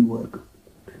humanitarian work.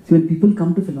 So when people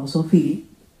come to philosophy,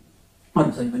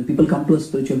 when people come to a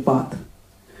spiritual path,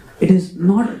 it is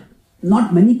not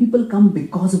many people come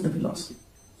because of the philosophy.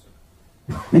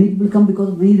 Many people come because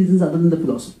of many reasons other than the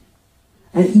philosophy.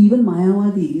 And even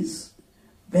Mayavadis,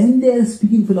 when they are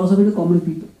speaking philosophy to common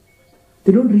people,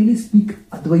 they don't really speak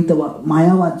Advaita,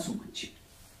 Mayavad so much.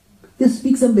 They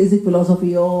speak some basic philosophy,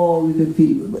 we can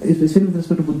feel, especially with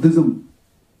respect to Buddhism.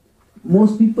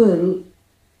 Most people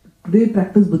today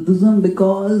practice Buddhism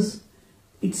because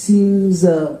it seems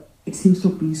so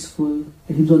peaceful,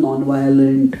 it seems so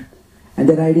non-violent, and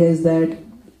their idea is that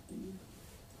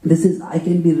I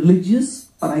can be religious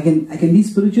or I can be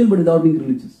spiritual but without being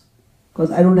religious. Because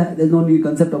there's no new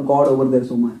concept of God over there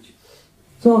so much.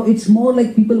 So it's more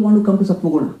like people want to come to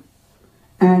Sattva-guna.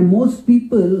 And most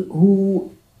people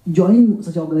who join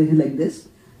such organizations like this,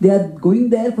 they are going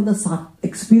there for the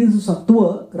experience of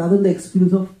Sattva rather than the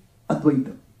experience of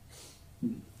Advaita.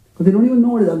 Because they don't even know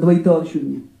what is Advaita or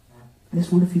Shunya. They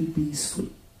just want to feel peaceful.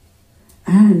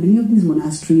 And many of these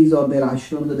monasteries or their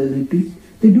ashrams or their retreats,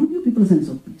 they do give people a sense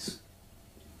of peace.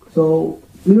 So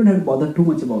we don't have to bother too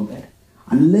much about that.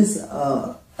 Unless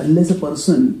a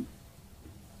person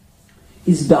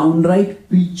is downright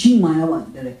preaching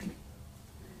Mayavad directly.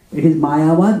 It is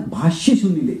Mayavad Bhashya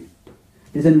Shunile.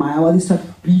 It is when Mayavadis start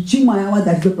preaching Mayavad,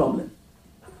 that's the problem.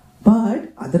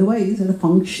 But otherwise, at a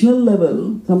functional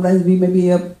level, sometimes we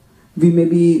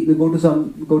go to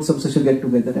some social get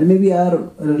together, and maybe our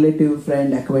relative,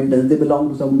 friend, acquaintance, they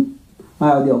belong to some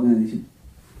Mayavadi organization.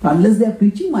 Unless they are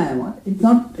preaching Mayavad, it's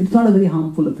not a very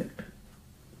harmful effect.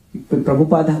 When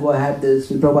Prabhupada had this,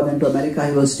 when Prabhupada went to America,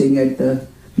 he was staying at the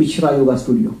Mishra Yoga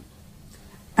Studio.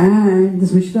 And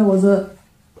this Mishra was a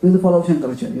follower of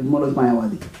Shankaracharya, he was more like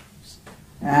Mayavadi.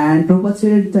 And Prabhupada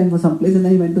stayed at the time for some place and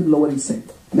then he went to the Lower East Side.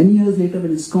 Many years later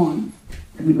when ISKCON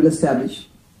had been well established,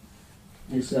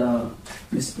 this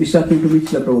Mishra came to meet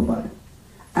Prabhupada.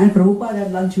 And Prabhupada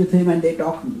had lunch with him and they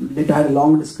had a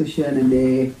long discussion and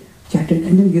they chatted.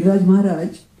 And then Giriraj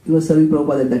Maharaj, he was serving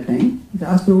Prabhupada at that time, he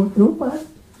asked Prabhupada,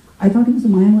 I thought he was a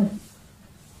Mayavadi.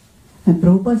 And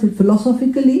Prabhupada said,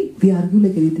 philosophically, we argue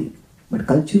like anything, but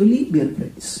culturally, we are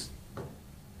friends.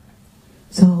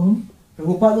 So,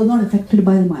 Prabhupada was not affected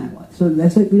by the Mayavad. So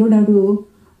that's why we don't have to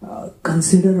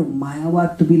consider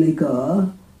Mayavad to be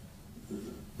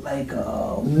like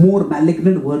a more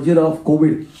malignant version of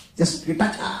COVID. Just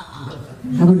touch,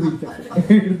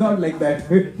 it's not like that.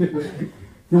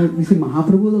 Now, you see,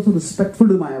 Mahaprabhu was also respectful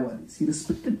to Mayavadis.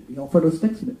 He offered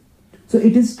respect to them. So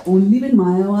it is only when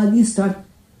Mayavadis start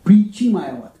preaching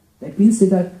Mayavad, that means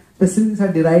they are specifically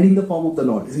start deriding the form of the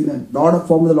Lord. You see, the Lord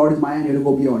form of the Lord is Maya and you have to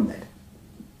go beyond that.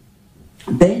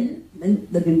 Then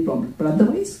there can be problem. But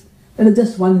otherwise, that is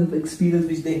just one experience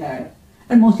which they had.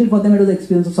 And mostly for them it was the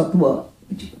experience of Sattva,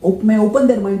 which may open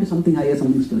their mind to something higher,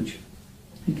 something spiritual.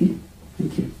 Okay?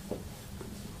 Thank you.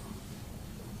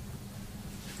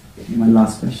 One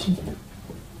last question.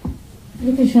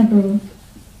 Hare Krishna Prabhu.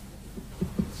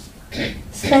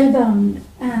 Spellbound.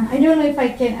 I don't know if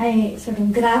I sort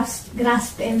of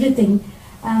grasped everything.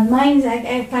 Mine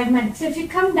is pragmatic. So if you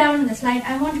come down on the slide,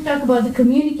 I want to talk about the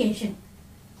communication.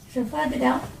 So further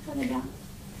down.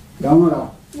 Down or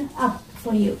up? No, up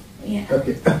for you. Yeah.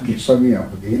 Okay, show me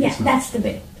up. Okay. Yeah, that's the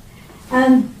bit.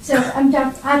 So I'm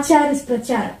talking Achar is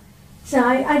Prachar. So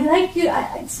I'd like you,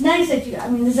 it's nice that you,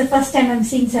 this is the first time I'm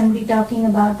seeing somebody talking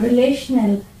about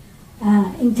relational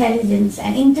intelligence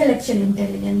and intellectual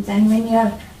intelligence, and when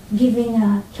you're giving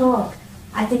a talk,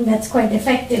 I think that's quite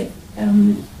effective.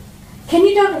 Can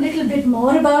you talk a little bit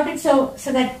more about it so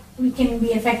that we can be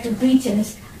effective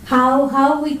preachers?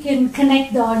 How we can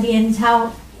connect the audience,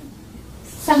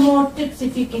 some more tips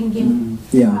if you can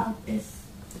give about this.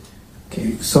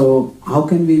 Okay, so how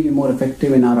can we be more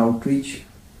effective in our outreach?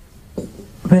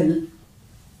 Well,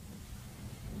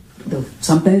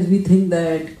 sometimes we think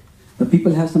that the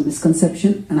people have some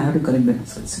misconception and I have to correct that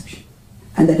misconception.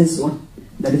 And that is what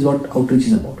outreach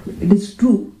is about. It is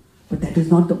true, but that is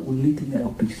not the only thing that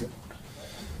outreach is about.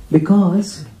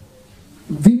 Because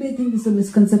we may think this is a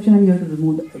misconception and you have to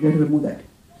remove that.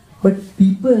 But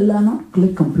people are not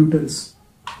like computers.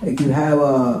 Like you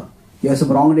have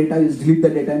some wrong data, you just delete the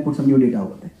data and put some new data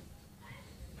over there.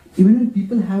 Even when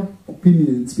people have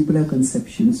opinions, people have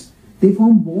conceptions, they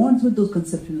form bonds with those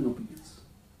conceptions and opinions.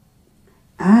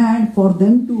 And for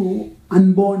them to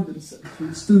unbond themselves, to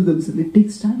instill themselves, it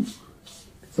takes time.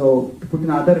 So, to put it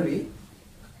another way,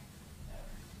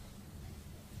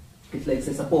 it's like,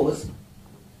 say, suppose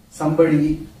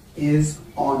somebody is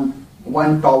on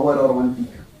one tower or one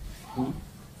peak.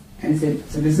 And say,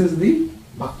 so this is the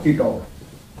Bhakti tower.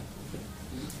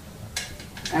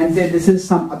 And say this is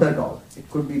some other tower. It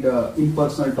could be the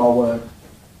impersonal tower.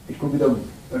 It could be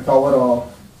the tower of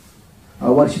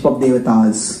worship of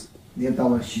Devatas, Devata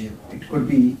worship. It could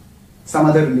be some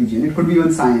other religion. It could be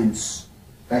even science,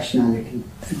 rationality.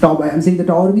 I'm saying the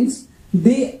tower means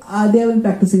they have been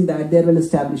practicing that. They are well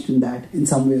established in that in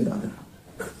some way or the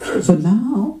other. So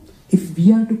now, if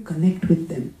we are to connect with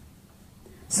them,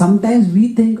 sometimes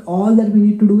we think all that we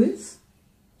need to do is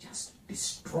just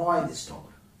destroy this tower.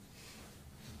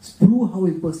 Prove how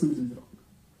impersonal is wrong.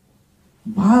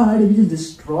 But if we just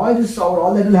destroy this tower,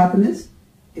 all that will happen is,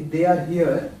 if they are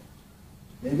here,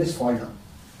 they'll just fall down.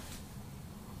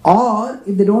 Or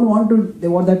if they don't want to, they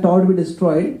want that tower to be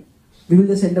destroyed, we will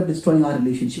just end up destroying our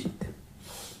relationship with them.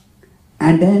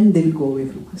 And then they will go away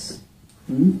from us.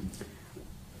 And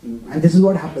this is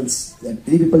what happens. That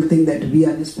many people think that we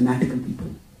are just fanatical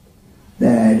people.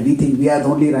 That we think we are the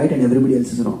only right and everybody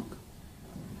else is wrong.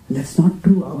 That's not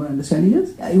true. Our understanding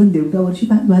is, even Devata worship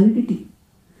has validity.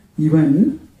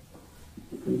 Even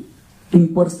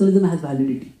impersonalism has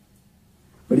validity.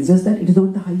 But it's just that it is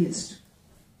not the highest.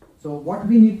 So what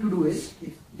we need to do is,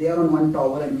 if they are on one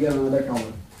tower and we are on another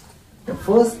tower, the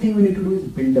first thing we need to do is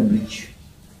build a bridge.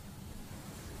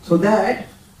 So that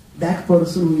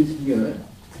person who is here,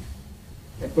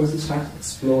 that person starts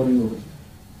exploring over here.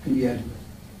 And we are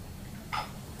here.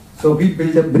 So we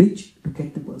build a bridge to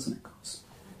get the person across.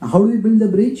 Now, how do we build the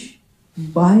bridge?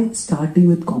 By starting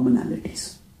with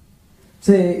commonalities.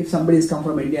 Say, if somebody has come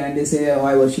from India and they say, oh,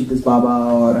 I worship this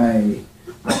Baba, or I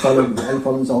follow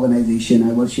this organization,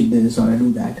 I worship this, or I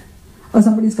do that. Or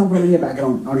somebody has come from India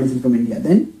background, not necessarily from India,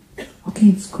 then, okay,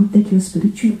 it's good that you're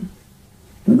spiritual.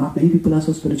 Not many people are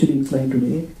so spiritually inclined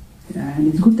today. And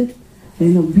it's good that,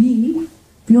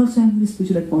 we also have this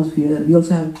spiritual atmosphere, we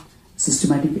also have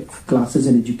systematic classes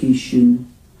and education.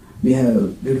 We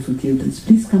have beautiful kirtans.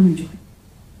 Please come and join.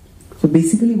 So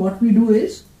basically what we do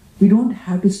is, we don't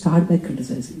have to start by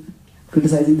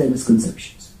criticizing their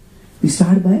misconceptions. We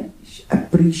start by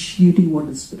appreciating what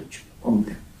is spiritual on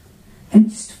them. And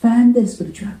just fan their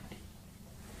spirituality.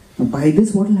 Now by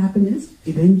this what will happen is,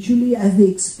 eventually as they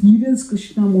experience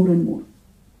Krishna more and more,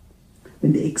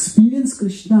 when they experience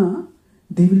Krishna,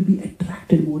 they will be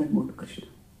attracted more and more to Krishna.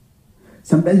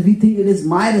 Sometimes we think it is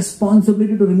my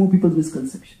responsibility to remove people's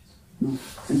misconceptions. No.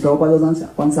 And Prabhupada was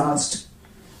once asked,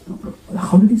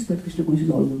 how did he spread Krishna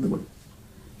consciousness all over the world?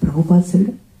 Prabhupada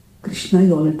said, Krishna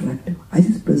is all attractive. I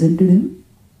just presented him,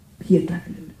 he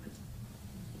attracted everybody.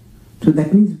 So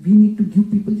that means we need to give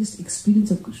people just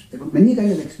experience of Krishna. There are many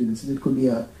kinds of experiences. It could be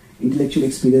a intellectual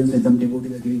experience when some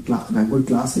devotees are giving good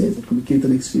classes. It could be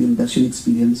kirtan experience, darshan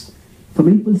experience. For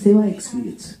many people, seva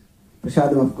experience.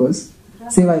 Prasadam, of course.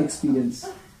 Seva experience.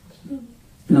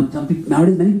 Some people,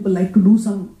 nowadays many people like to do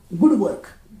some good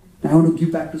work. I want to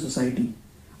give back to society.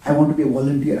 I want to be a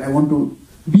volunteer. I want to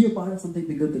be a part of something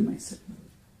bigger than myself.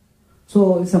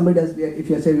 So if somebody does, if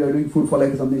you say you are doing food for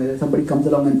life or something like that, somebody comes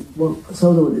along and serves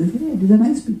over there, they say, hey, these are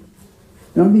nice people.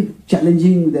 They don't be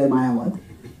challenging their Mayavad,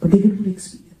 but they get good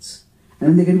experience. And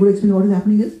when they get good experience, what is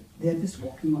happening is they are just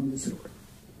walking on this road.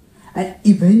 And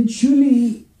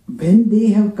eventually, when they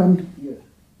have come to here,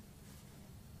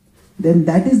 then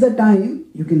that is the time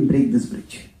you can break this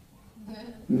bridge.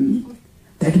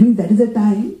 That means that is the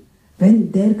time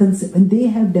when they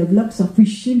have developed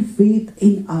sufficient faith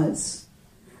in us,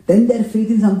 then their faith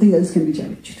in something else can be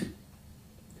challenged.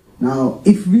 Now,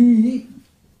 if we,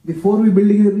 before we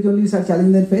building the bridge only start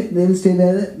challenging their faith, they will stay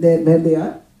where they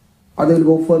are, or they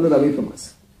will go further away from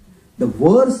us. The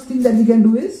worst thing that we can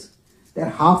do is, they are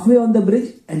halfway on the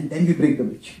bridge and then we break the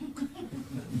bridge.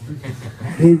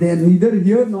 They are neither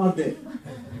here nor there.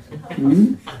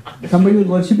 Somebody was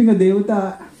worshipping a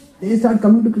devata, they start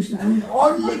coming to Krishna, and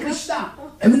only Krishna,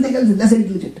 everything else is less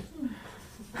intelligent.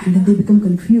 And then they become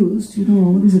confused. This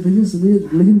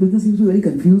religion business seems to be very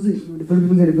confusing. Different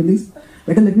people get different things.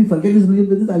 Better let me forget this religion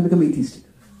business, I'll become atheistic.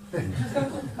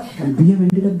 And we have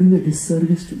ended up doing a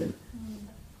disservice to them.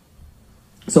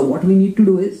 So what we need to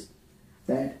do is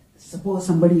that suppose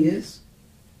somebody is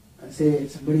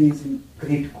in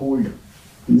great cold,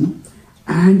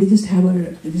 and they just have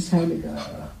like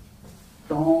a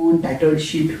torn, tattered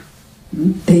sheet,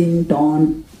 thin,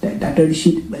 torn, tattered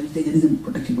sheet, but there is a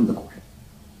protection from the cold.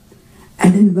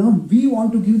 And then now we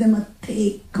want to give them a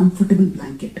thick, comfortable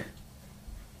blanket.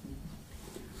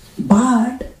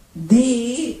 But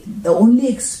the only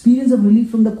experience of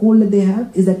relief from the cold that they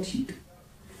have is that sheet.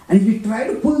 And if we try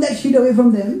to pull that sheet away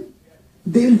from them,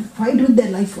 they will fight with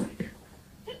their life for it.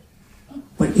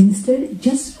 But instead,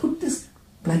 just put this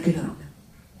blanket around them.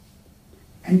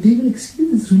 And they will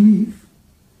experience this relief.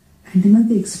 And then when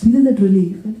they experience that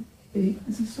relief, hey,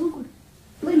 this is so good.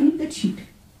 Do I need that sheet?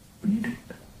 But you don't.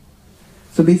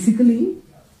 So basically,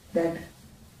 that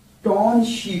torn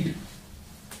sheet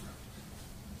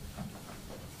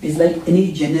is like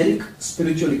any generic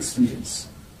spiritual experience.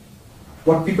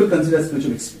 What people consider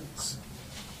spiritual experience.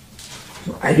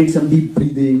 So I did some deep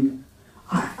breathing,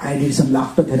 I did some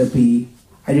laughter therapy,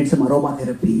 I did some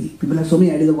aromatherapy. People have so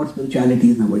many ideas of what spirituality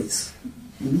is nowadays.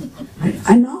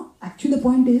 And now, actually the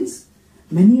point is,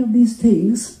 many of these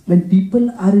things, when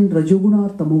people are in Rajoguna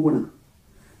or Tamoguna,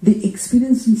 they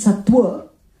experience in Sattva,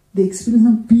 they experience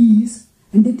some peace,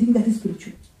 and they think that is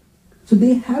spiritual. So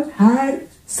they have had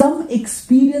some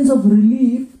experience of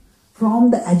relief from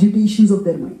the agitations of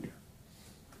their mind.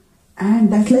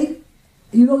 And that's like,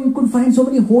 you could find so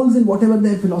many holes in whatever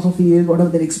their philosophy is, whatever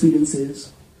their experience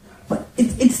is. But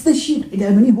it's the sheet. There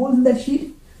are many holes in that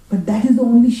sheet, but that is the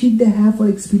only sheet they have for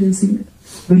experiencing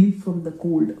relief from the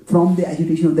cold, from the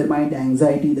agitation of their mind, the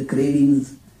anxiety, the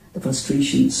cravings, the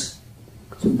frustrations.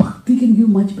 So bhakti can give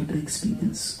much better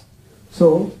experience.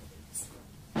 So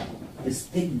this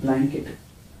thick blanket,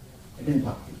 it is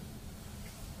bhakti.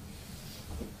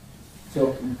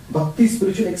 So bhakti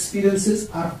spiritual experiences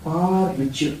are far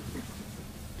richer.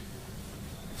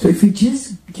 So if we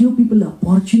just give people the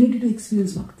opportunity to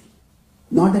experience bhakti,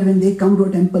 not that when they come to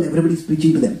a temple everybody is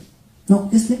preaching to them. No,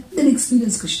 just let them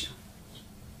experience Krishna.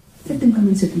 Let them come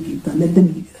and sit in kirtan, let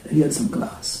them hear some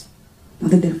class. Now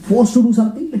that they are forced to do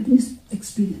something, let them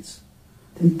experience.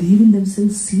 Then they will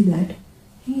themselves see that,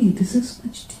 hey, this is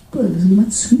much deeper, this is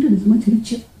much sweeter, this is much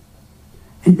richer.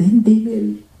 And then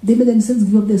they will themselves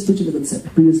give up their spiritual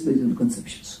previous spiritual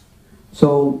conceptions.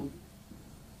 So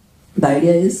the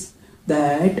idea is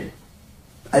that,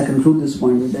 I'll conclude this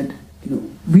point with that,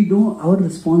 our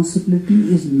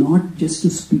responsibility is not just to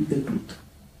speak the truth.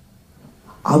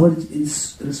 Our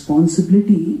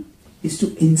responsibility is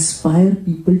to inspire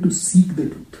people to seek the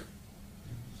truth.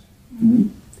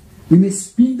 We may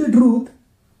speak the truth,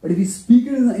 but if we speak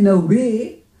it in a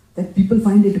way that people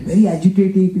find it very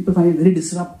agitating, people find it very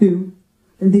disruptive,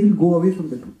 then they will go away from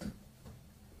the truth.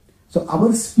 So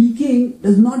our speaking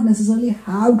does not necessarily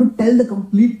have to tell the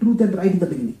complete truth and right in the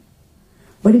beginning.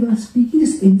 But if our speaking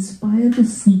is inspired to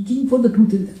seeking for the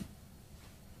truth in them,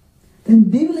 then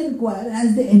they will inquire.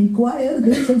 As they inquire,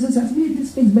 their senses actually,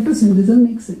 this makes better sense, this doesn't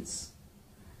make sense.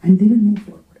 And they will move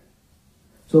forward.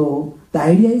 So the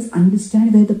idea is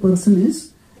understand where the person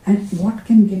is and what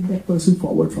can get that person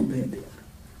forward from where they are.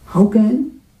 How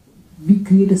can we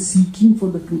create a seeking for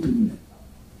the truth in them?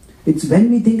 It's when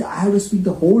we think I have to speak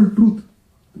the whole truth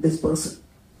to this person,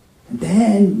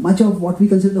 then much of what we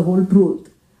consider the whole truth,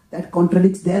 that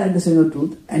contradicts their understanding of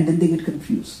truth, and then they get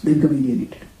confused, they become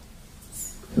alienated.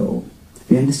 So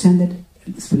we understand that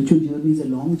the spiritual journey is a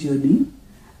long journey,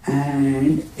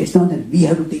 and it's not that we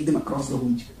have to take them across the whole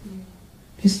journey.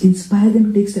 Just inspire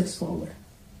them to take steps forward,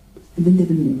 and then they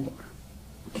will move on.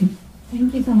 Okay?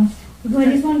 Thank you so much. I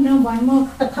just want to know one more.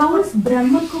 How is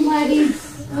Brahma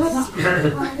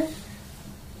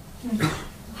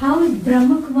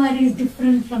Kumari's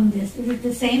different from this? Is it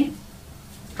the same?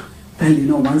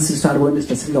 Well, once you start going to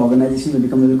specific organizations, it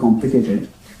becomes a little complicated,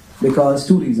 because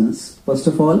two reasons. First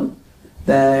of all,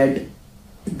 that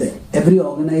every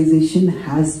organization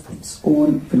has its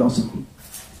own philosophy,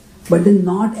 but then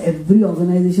not every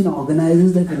organization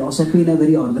organizes their philosophy in a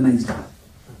very organized way.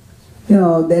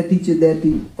 Their teacher,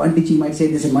 one teaching might say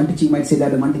this, and one teaching might say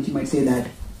that, and one teaching might say that.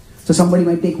 So somebody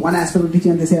might take one aspect of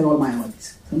teaching and they say are all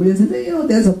Mayavadis. Somebody else says,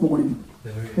 there's a point.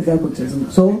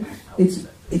 So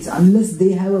it's unless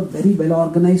they have a very well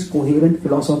organized, coherent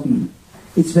philosophy,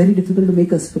 it's very difficult to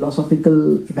make a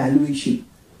philosophical evaluation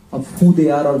of who they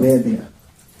are or where they are.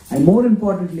 And more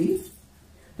importantly,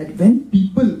 that when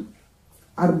people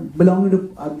are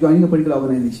joining a particular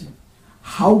organization,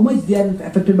 how much they are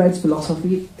affected by its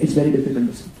philosophy, it's very difficult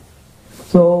to see.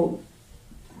 So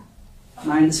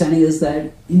my understanding is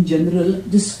that in general,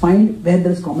 just find where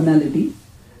there is commonality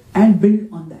and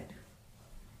build on that.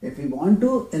 If we want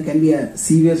to, there can be a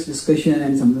serious discussion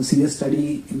and some serious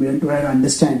study in order to try to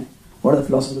understand what are the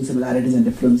philosophical similarities and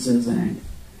differences, and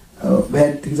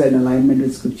where things are in alignment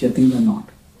with scripture, things are not.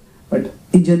 But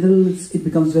in general, it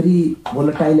becomes very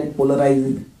volatile and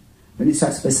polarizing when you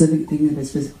start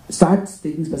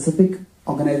taking specific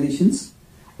organizations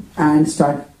and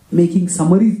start making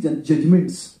summary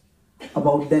judgments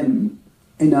about them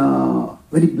in a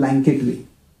very blanket way.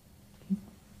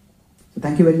 So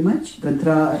thank you very much.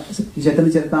 Chaitanya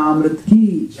Charan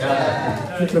ki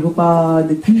Jai,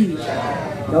 Prabhupada ki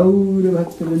Jai, Gaur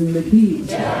Bhaktivinoda ki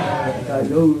Jai,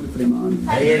 Gaur Preman.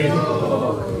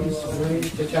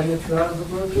 Chaitanya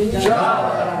Charan ki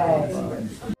Jai.